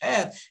dark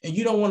path, and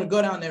you don't want to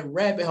go down that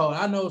rabbit hole.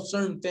 I know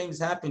certain things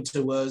happen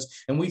to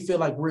us and we feel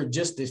like we're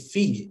just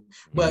defeated,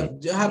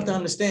 but you have to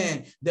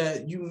understand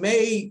that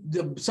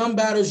some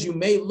battles you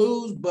may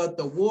lose, but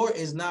the war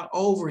is not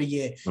over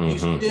yet. You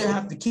still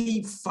have to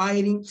keep fighting.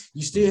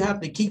 You still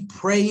have to keep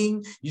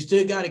praying. You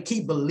still got to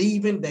keep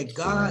believing that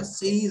God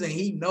sees and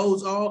he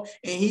knows all,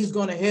 and he's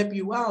going to help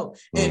you out.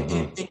 And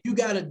you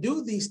got to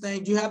do these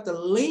things. You have to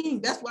lean.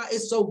 That's why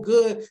it's so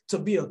good to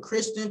be a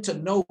Christian, to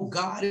know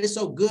God. It's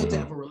so good to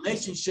have a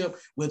relationship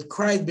with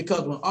Christ,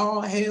 because when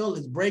all hell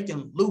is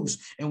breaking loose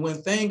and when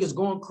things is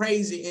going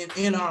crazy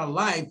in our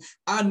life,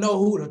 I know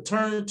who to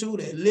turn to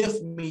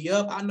lift me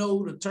up. I know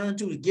who to turn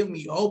to give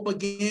me hope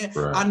again.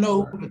 I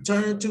know who to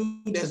turn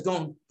to that's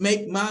going to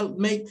make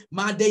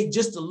my day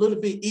just a little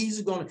bit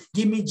easier, going to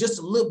give me just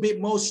a little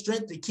bit more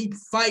strength to keep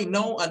fighting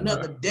on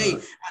another day.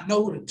 I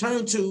know who to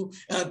turn to.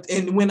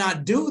 And when I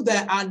do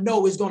that, I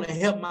know it's going to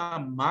help my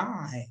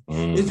mind.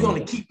 It's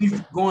going to keep me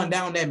going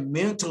down that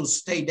mental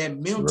state, that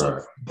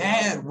mental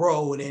bad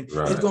road. And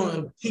it's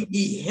going to keep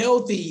me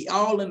healthy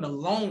all in the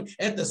long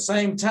at the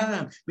same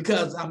time,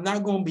 because I'm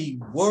not going to be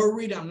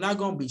worried. I'm not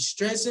going to be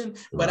stressing,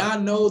 but I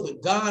know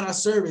that God I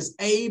serve is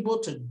able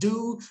to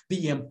do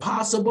the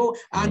impossible.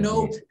 I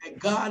know that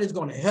God is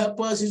going to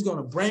help us. He's going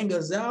to bring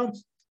us out.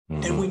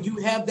 And when you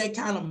have that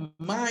kind of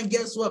mind,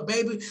 guess what,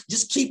 baby?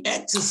 Just keep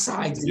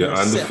exercising. You're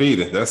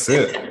undefeated. That's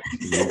it.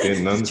 You're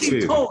getting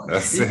undefeated.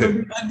 That's it. You're going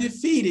to be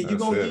undefeated. You're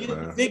going to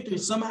get the victory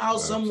somehow,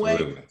 some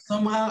way.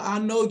 Somehow, I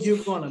know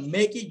you're going to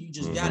make it. You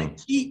just got to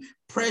keep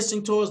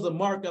pressing towards the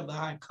mark of the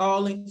high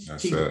calling.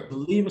 Keep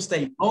believing,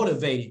 stay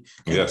motivated.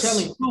 And I'm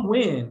telling you, you'll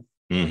win.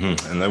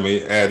 And let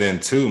me add in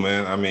too,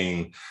 man. I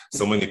mean,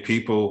 so many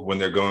people, when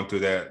they're going through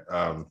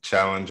that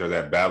challenge or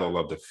that battle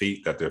of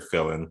defeat that they're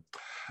feeling,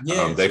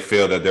 they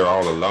feel that they're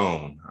all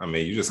alone. I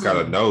mean, you just got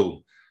to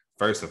know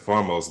first and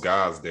foremost,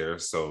 God's there,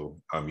 so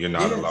you're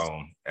not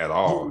alone at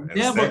all. You're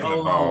and second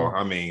of all,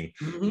 I mean,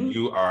 mm-hmm.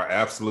 you are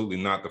absolutely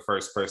not the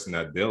first person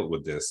that dealt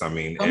with this. I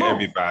mean,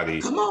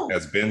 everybody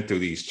has been through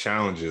these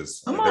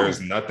challenges. There's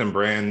nothing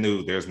brand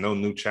new. There's no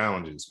new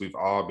challenges. We've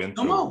all been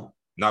through.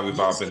 Not we've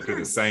all been through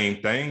the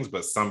same things,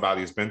 but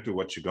somebody's been through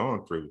what you're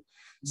going through.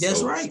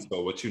 That's right.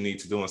 So what you need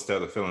to do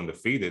instead of feeling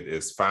defeated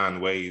is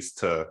find ways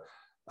to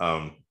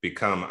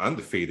become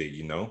undefeated,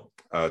 you know.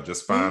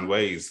 Just find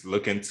ways,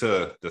 look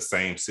into the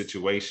same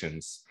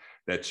situations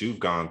that you've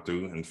gone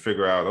through and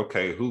figure out,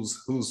 okay,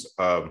 who's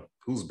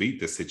beat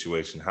this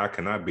situation? How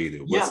can I beat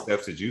it? What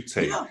steps did you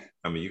take?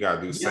 I mean, you got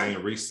to do the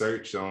same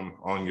research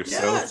on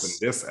yourself in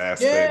this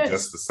aspect,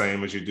 just the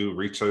same as you do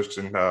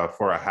researching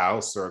for a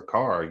house or a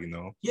car, you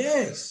know?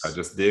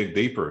 Just dig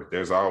deeper.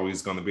 There's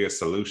always going to be a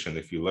solution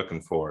if you're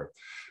looking for it.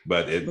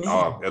 But it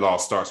all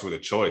starts with a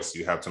choice.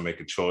 You have to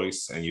make a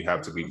choice, and you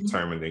have to be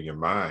determined in your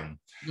mind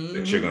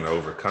that you're going to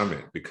overcome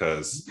it,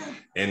 because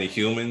any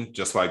human,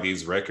 just like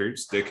these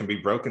records, they can be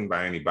broken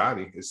by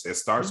anybody. It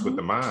starts with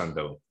the mind,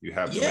 though. You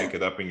have to make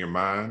it up in your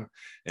mind,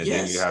 and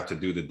then you have to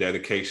do the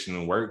dedication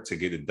and work to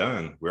get it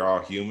done. We're all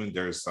human.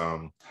 There's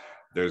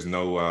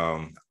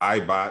no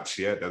iBots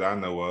yet that I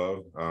know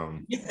of.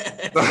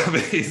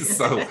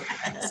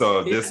 So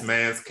if this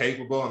man's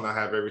capable and I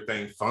have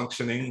everything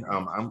functioning,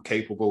 I'm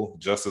capable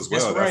just as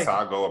well. That's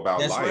how I go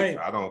about life.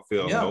 I don't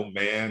feel no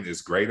man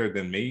is greater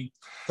than me.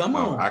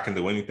 I can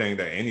do anything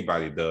that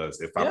anybody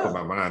does. If I put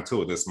my mind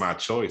to it, it's my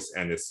choice,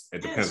 and it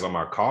depends on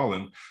my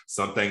calling.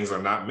 Some things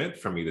are not meant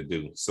for me to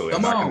do. So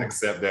if I can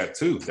accept that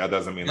too, that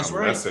doesn't mean I'm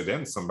lesser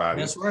than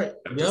somebody. That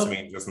just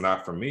means it's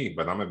not for me,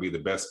 but I'm going to be the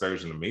best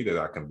version of me that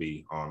I can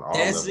be on all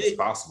levels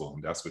possible.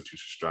 And that's what you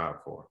should strive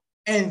for.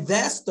 And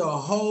that's the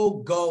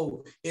whole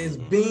goal, is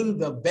being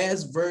the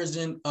best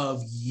version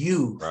of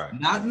you,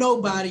 not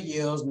nobody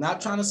else,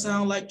 not trying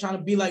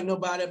to be like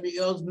nobody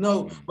else.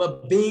 No,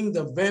 but being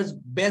the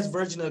best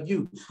version of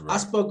you. I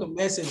spoke a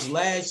message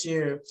last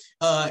year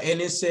and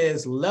it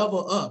says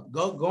level up.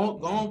 Go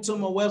on to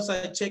my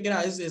website, check it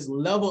out. It says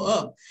level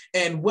up.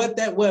 And what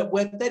that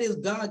is,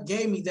 God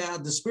gave me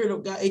that, the Spirit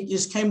of God, it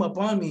just came up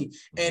on me,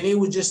 and it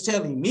was just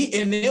telling me,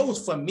 and it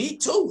was for me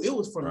too. It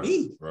was for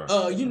me.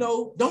 You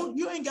know,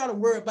 you ain't got to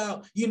worry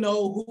about, you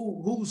know,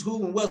 who's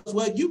who and what's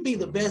what. You be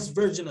the best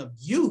version of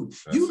you.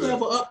 You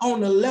level up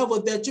on the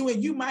level that you,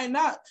 and you might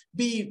not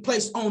be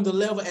placed on the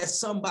level as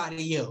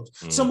somebody else.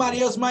 Somebody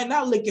else might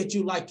not look at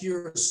you like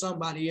you're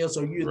somebody else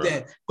or you're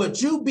that,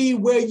 but you be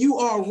where you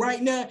are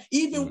right now,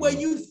 even where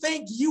you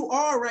think you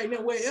are right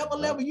now, wherever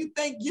level you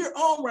think you're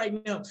on right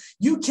now,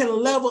 you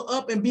can level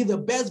up and be the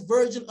best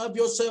version of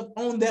yourself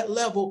on that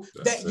level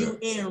that you're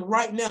in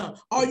right now.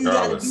 All you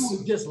got to do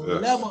is just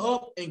level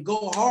up and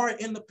go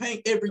hard in the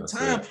paint every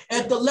time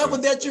at the level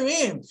that you're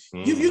in.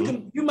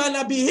 You might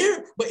not be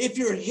here, but if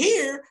you're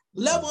here,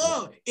 level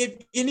up. Even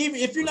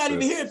if you're not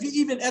even here, if you're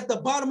even at the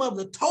bottom of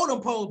the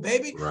totem pole,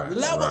 baby,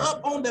 level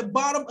up on the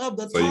bottom of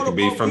the totem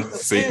pole.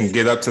 So you can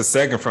get up to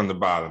second from the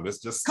bottom. It's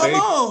just come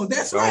on,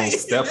 that's right.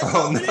 Step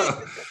on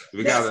up.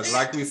 We gotta,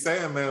 like we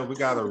saying, man, we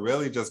gotta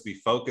really just be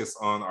focused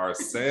on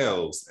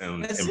ourselves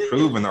and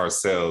improving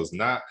ourselves,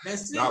 not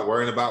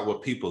worrying about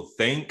what people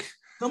think.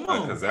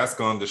 Because that's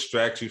going to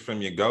distract you from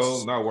your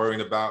goal. Not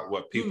worrying about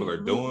what people are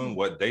doing,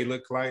 what they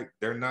look like.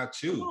 They're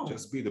not you.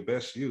 Just be the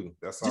best you.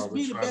 That's all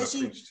we're trying to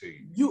preach to you.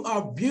 You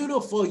are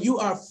beautiful. You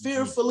are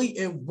fearfully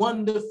and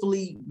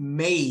wonderfully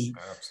made.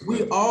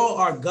 Absolutely. We all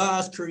are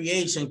God's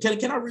creation.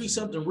 Can I read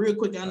something real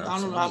quick? I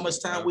don't know how much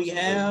time we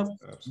have,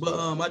 but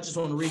I just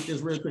want to read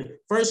this real quick.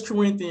 1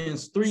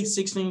 Corinthians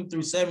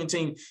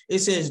 3:16-17. It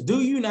says,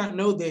 "Do you not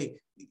know that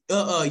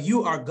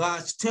you are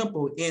God's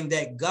temple, and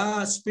that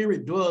God's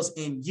Spirit dwells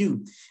in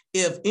you?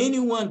 If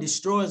anyone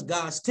destroys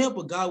God's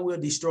temple, God will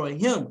destroy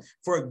him.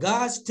 For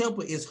God's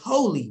temple is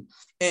holy,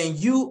 and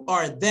you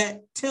are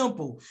that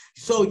temple."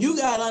 So you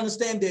got to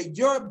understand that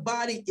your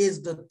body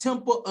is the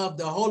temple of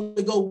the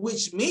Holy Ghost,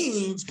 which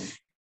means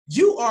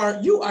you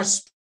are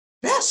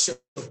special.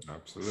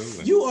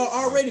 Absolutely. You are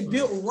already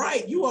built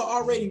right. You are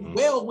already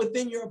well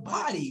within your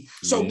body.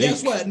 So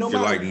guess what? No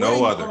matter like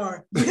no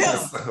other.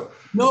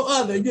 No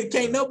other. You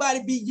can't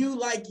nobody be you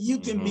like you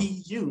can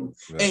be you.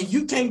 And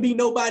you can't be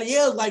nobody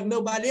else like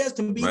nobody else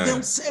can be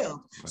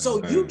themselves.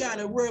 So you got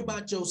to worry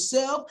about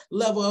yourself,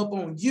 level up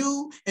on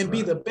you, and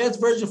be the best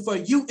version for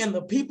you and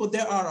the people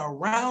that are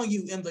around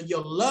you and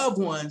your loved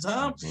ones,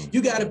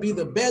 You got to be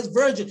the best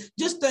version.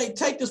 Just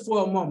take this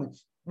for a moment.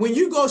 When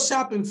you go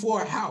shopping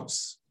for a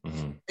house,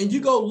 and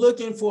you go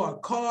looking for a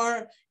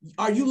car,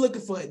 are you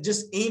looking for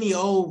just any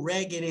old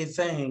raggedy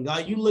thing? Are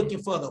you looking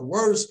for the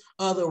worst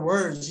of the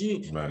worst?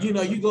 You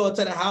know, you go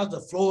to the house, the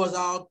floor's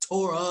all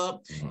tore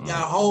up,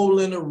 got a hole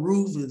in the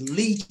roof, is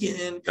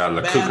leaking. Got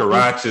the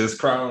cucarachas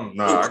problem.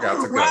 No, I got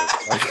to go.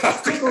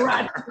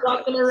 Cucarachas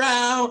walking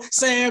around,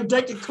 Sam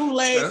drinking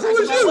Kool-Aid.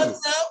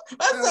 What's up?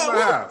 What's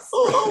up?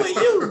 Who are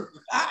you?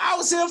 I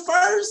was here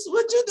first.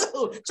 What you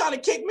do? Trying to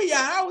kick me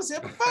out. I was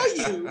here before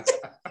you.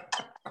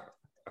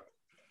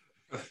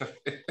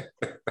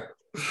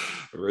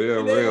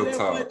 real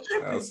talk.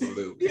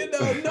 Absolutely.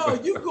 No,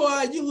 you go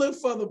out, you look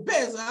for the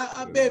best.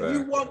 I bet if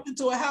you walked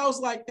into a house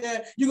like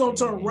that, you're going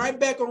to turn right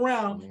back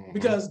around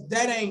because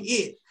that ain't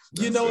it.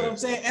 You know what I'm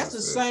saying? That's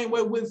the same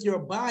way with your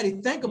body.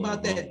 Think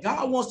about that.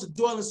 God wants to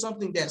dwell in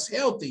something that's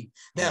healthy,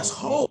 that's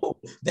whole,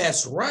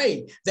 that's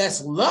right,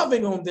 that's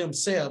loving on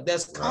themselves,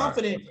 that's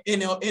confident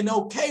and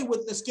okay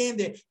with the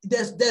skin.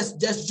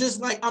 That's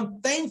just like, I'm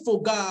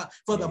thankful, God,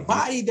 for the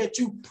body that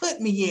you put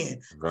me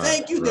in.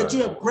 Thank you that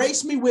you have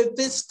graced me with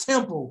this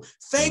temple.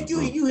 Thank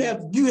you, you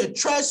have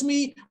trusted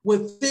me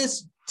with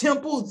this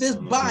temple, this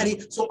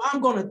body. So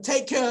I'm going to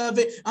take care of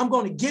it. I'm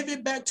going to give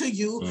it back to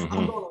you.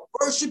 I'm going to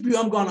worship you.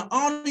 I'm going to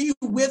honor you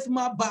with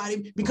my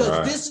body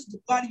because this is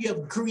the body you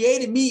have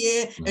created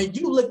me in. And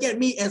you look at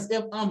me as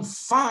if I'm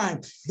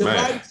fine.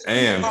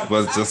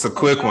 But just a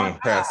quick one,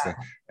 Pastor.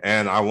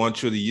 And I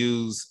want you to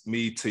use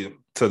me to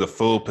the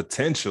full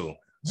potential.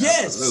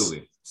 Yes.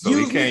 Absolutely. So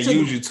he can't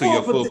use you to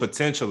your full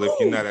potential if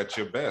you're not at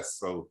your best.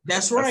 So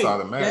that's right. That's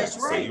automatic. That's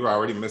right. So you're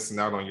already missing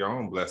out on your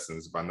own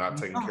blessings by not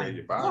taking care of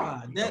your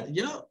body.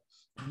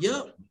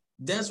 Yep.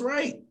 That's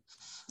right.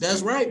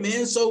 That's right,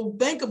 man. So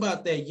think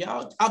about that,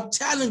 y'all. I'm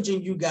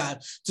challenging you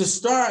guys to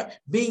start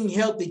being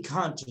healthy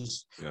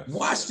conscious. Yes.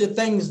 Watch the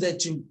things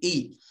that you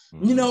eat.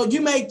 You know,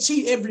 you may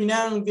cheat every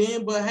now and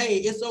then, but hey,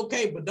 it's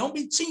okay. But don't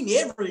be cheating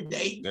every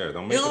day. Yeah,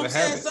 don't make it a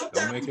habit.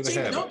 Sometimes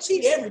don't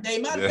cheat every day.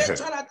 Matter of fact,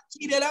 try not to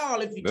cheat at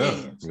all if you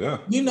can. Yeah.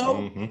 You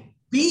know,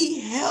 be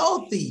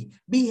healthy.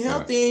 Be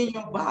healthy in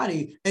your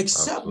body.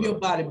 Accept your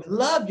body.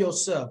 Love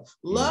yourself.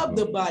 Love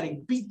the body.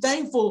 Be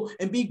thankful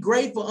and be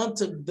grateful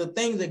unto the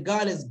things that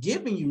God has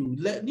given you.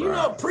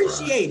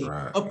 Appreciate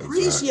it.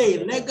 Appreciate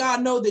it. Let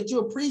God know that you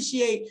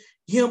appreciate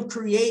him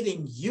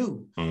creating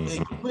you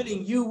and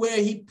putting you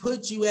where he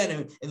put you at,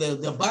 and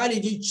the body,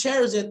 you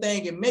cherish that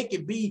thing and make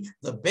it be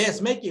the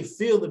best, make it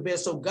feel the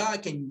best so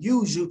God can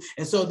use you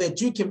and so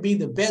that you can be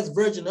the best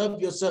version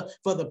of yourself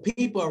for the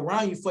people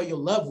around you, for your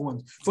loved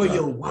ones, for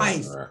your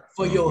wife,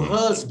 for your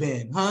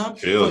husband,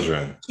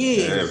 children,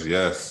 kids.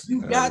 Yes.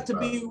 You got to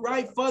be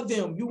right for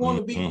them. You want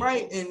to be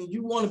right and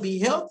you want to be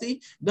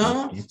healthy.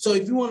 So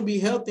if you want to be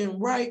healthy and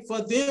right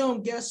for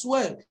them, guess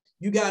what?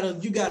 You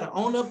gotta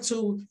own up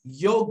to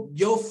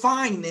your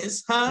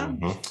fineness,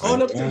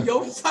 Own up to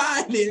your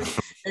fineness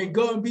and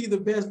go and be the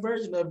best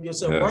version of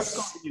yourself. Yes.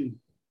 Work on you.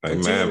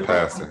 Amen,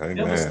 Pastor. Amen.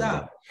 Never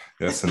stop.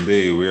 Yes,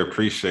 indeed. We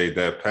appreciate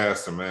that,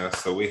 Pastor, man.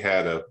 So we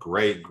had a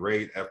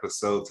great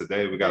episode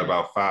today. We got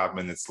about 5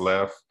 minutes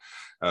left.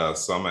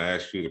 So I'm gonna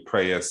ask you to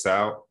pray us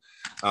out.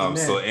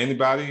 So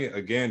anybody,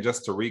 again,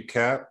 just to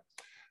recap,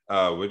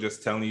 we're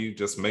just telling you,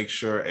 just make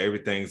sure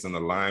everything's in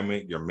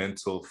alignment, your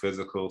mental,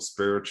 physical,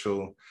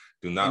 spiritual.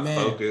 Do not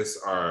focus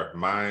or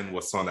mind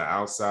what's on the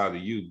outside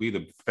of you. Be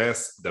the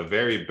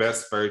very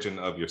best version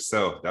of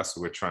yourself. That's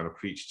what we're trying to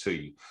preach to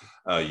you.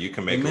 You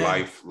can make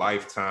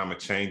lifetime of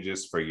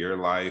changes for your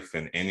life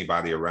and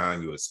anybody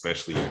around you,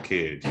 especially your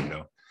kids, you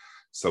know.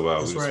 So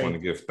we just want to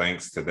give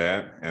thanks to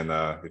that. And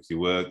if you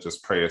would,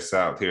 just pray us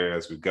out here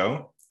as we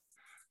go.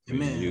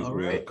 Amen.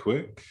 Real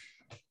quick.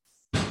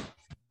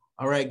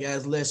 All right,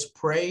 guys, let's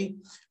pray.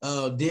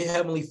 Dear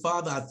Heavenly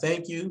Father, I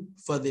thank you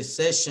for this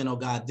session. Oh,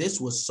 God,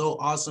 this was so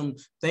awesome.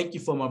 Thank you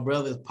for my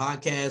brother's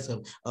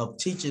podcast of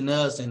teaching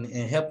us and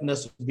helping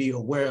us to be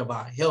aware of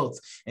our health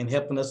and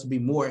helping us to be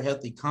more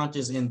healthy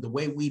conscious in the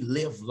way we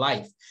live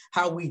life,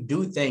 how we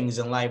do things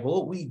in life,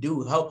 what we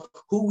do,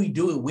 who we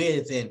do it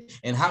with,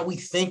 and how we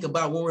think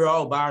about when we're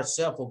all by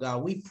ourselves. Oh,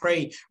 God, we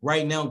pray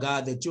right now,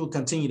 God, that you will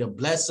continue to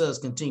bless us,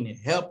 continue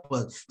to help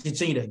us,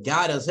 continue to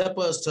guide us, help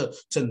us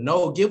to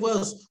know, give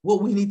us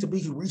what we need to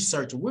be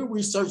researching. We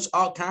research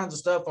all kinds of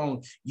stuff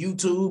on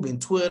YouTube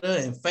and Twitter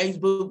and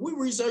Facebook. We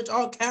research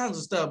all kinds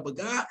of stuff, but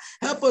God,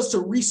 help us to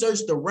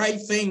research the right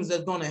things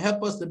that's going to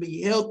help us to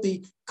be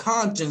healthy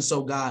conscience.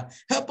 Oh God,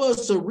 help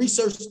us to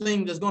research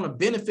things that's going to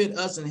benefit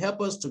us and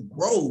help us to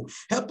grow,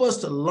 help us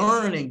to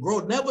learn and grow.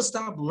 Never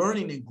stop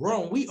learning and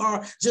growing. We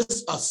are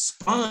just a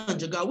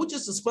sponge, oh God. We're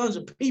just a sponge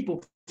of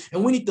people,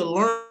 and we need to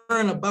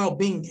learn about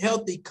being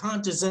healthy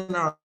conscious in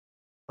our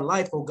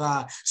life, oh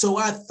God. So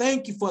I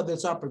thank you for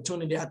this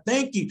opportunity. I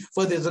thank you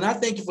for this, and I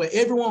thank you for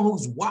everyone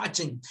who's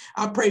watching.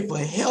 I pray for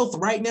health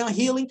right now,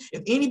 healing.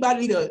 If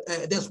anybody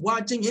that's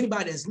watching,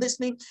 anybody that's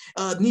listening,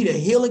 need a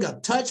healing, a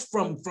touch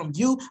from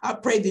you, I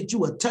pray that you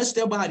will touch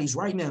their bodies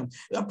right now.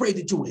 I pray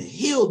that you will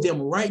heal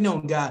them right now,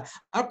 God.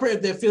 I pray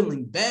if they're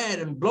feeling bad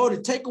and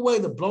bloated, take away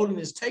the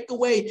bloatiness, take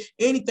away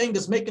anything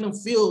that's making them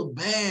feel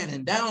bad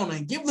and down,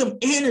 and give them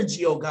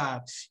energy, oh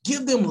God.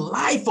 Give them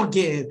life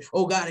again,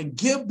 oh God, and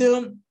give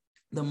them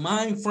the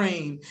mind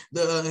frame,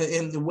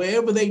 and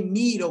wherever they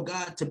need, oh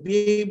God, to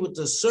be able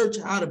to search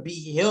how to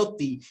be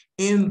healthy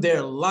in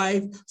their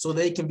life so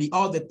they can be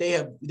all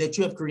that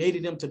you have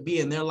created them to be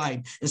in their life.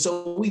 And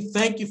so we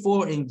thank you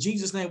for it. In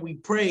Jesus' name we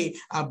pray.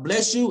 I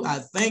bless you. I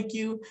thank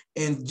you.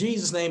 In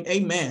Jesus' name,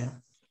 amen.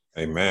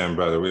 Amen,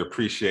 brother. We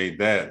appreciate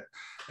that.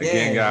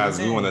 Again, guys,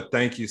 we want to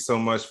thank you so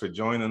much for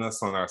joining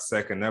us on our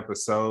second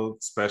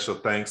episode. Special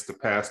thanks to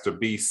Pastor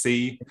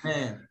BC.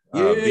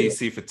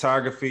 BC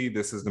Photography.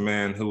 This is the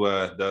man who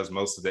does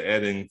most of the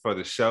editing for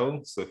the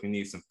show. So if you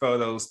need some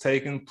photos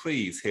taken,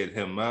 please hit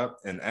him up.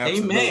 And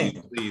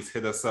absolutely, please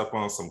hit us up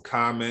on some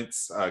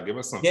comments. Give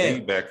us some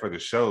feedback for the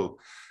show.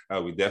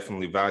 We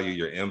definitely value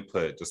your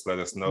input. Just let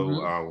us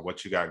know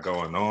what you got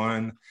going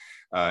on.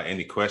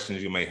 Any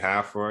questions you may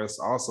have for us.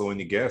 Also,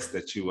 any guests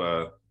that you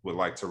would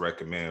like to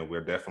recommend,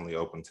 we're definitely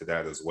open to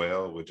that as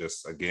well. We're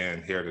just,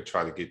 again, here to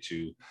try to get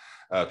you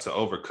to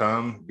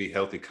overcome, be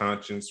healthy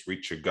conscious,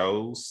 reach your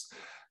goals.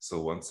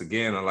 So once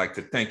again, I'd like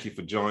to thank you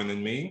for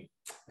joining me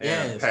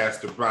and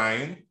Pastor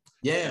Bryan.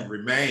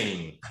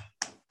 Remain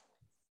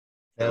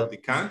healthy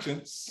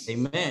conscience.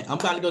 Amen. I'm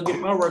about to go get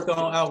my work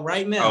on out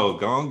right now. Oh,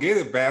 go on get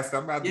it, Bastard.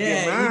 I'm about to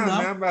get mine.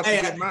 I'm about to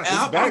get mine.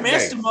 I'm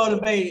extra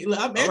motivated. Look,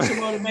 I'm extra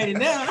motivated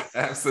now.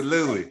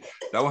 Absolutely.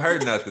 Don't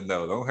hurt nothing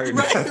though. Don't hurt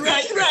nothing.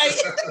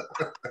 Right.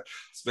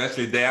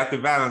 Especially day after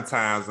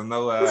Valentine's.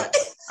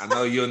 I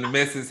know you and the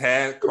missus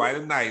had quite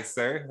a night,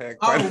 sir. We had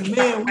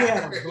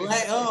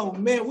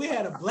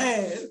a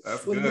blast.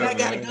 That's good, now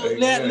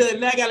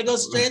I gotta go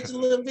stretch a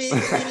little bit.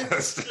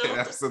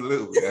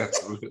 Absolutely.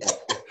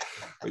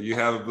 Well, you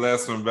have a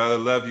blessed one, brother.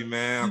 Love you,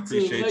 man. I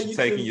appreciate you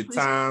taking your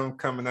time,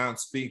 coming out and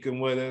speaking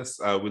with us.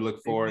 We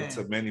look forward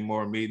to many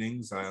more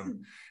meetings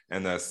and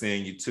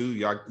seeing you too.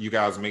 You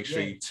guys make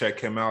sure you check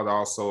him out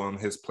also on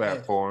his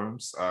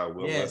platforms.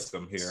 We'll list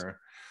them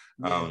here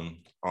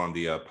on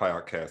the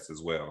podcast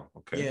as well.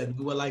 Okay. Yeah,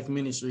 New Life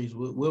Ministries.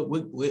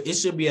 It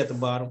should be at the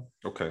bottom.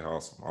 Okay,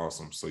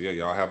 awesome. So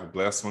y'all have a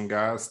blessed one,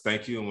 guys.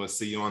 Thank you, and we'll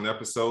see you on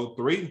episode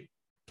 3.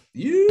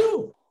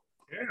 Yeah.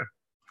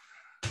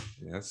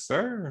 Yes,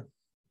 sir.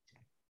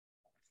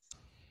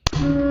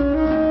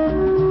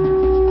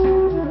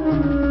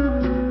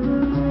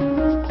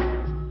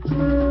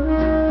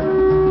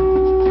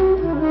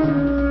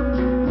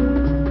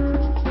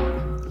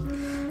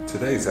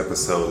 Today's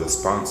episode is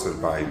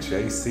sponsored by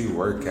JC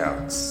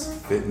Workouts,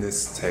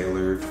 fitness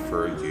tailored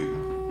for you.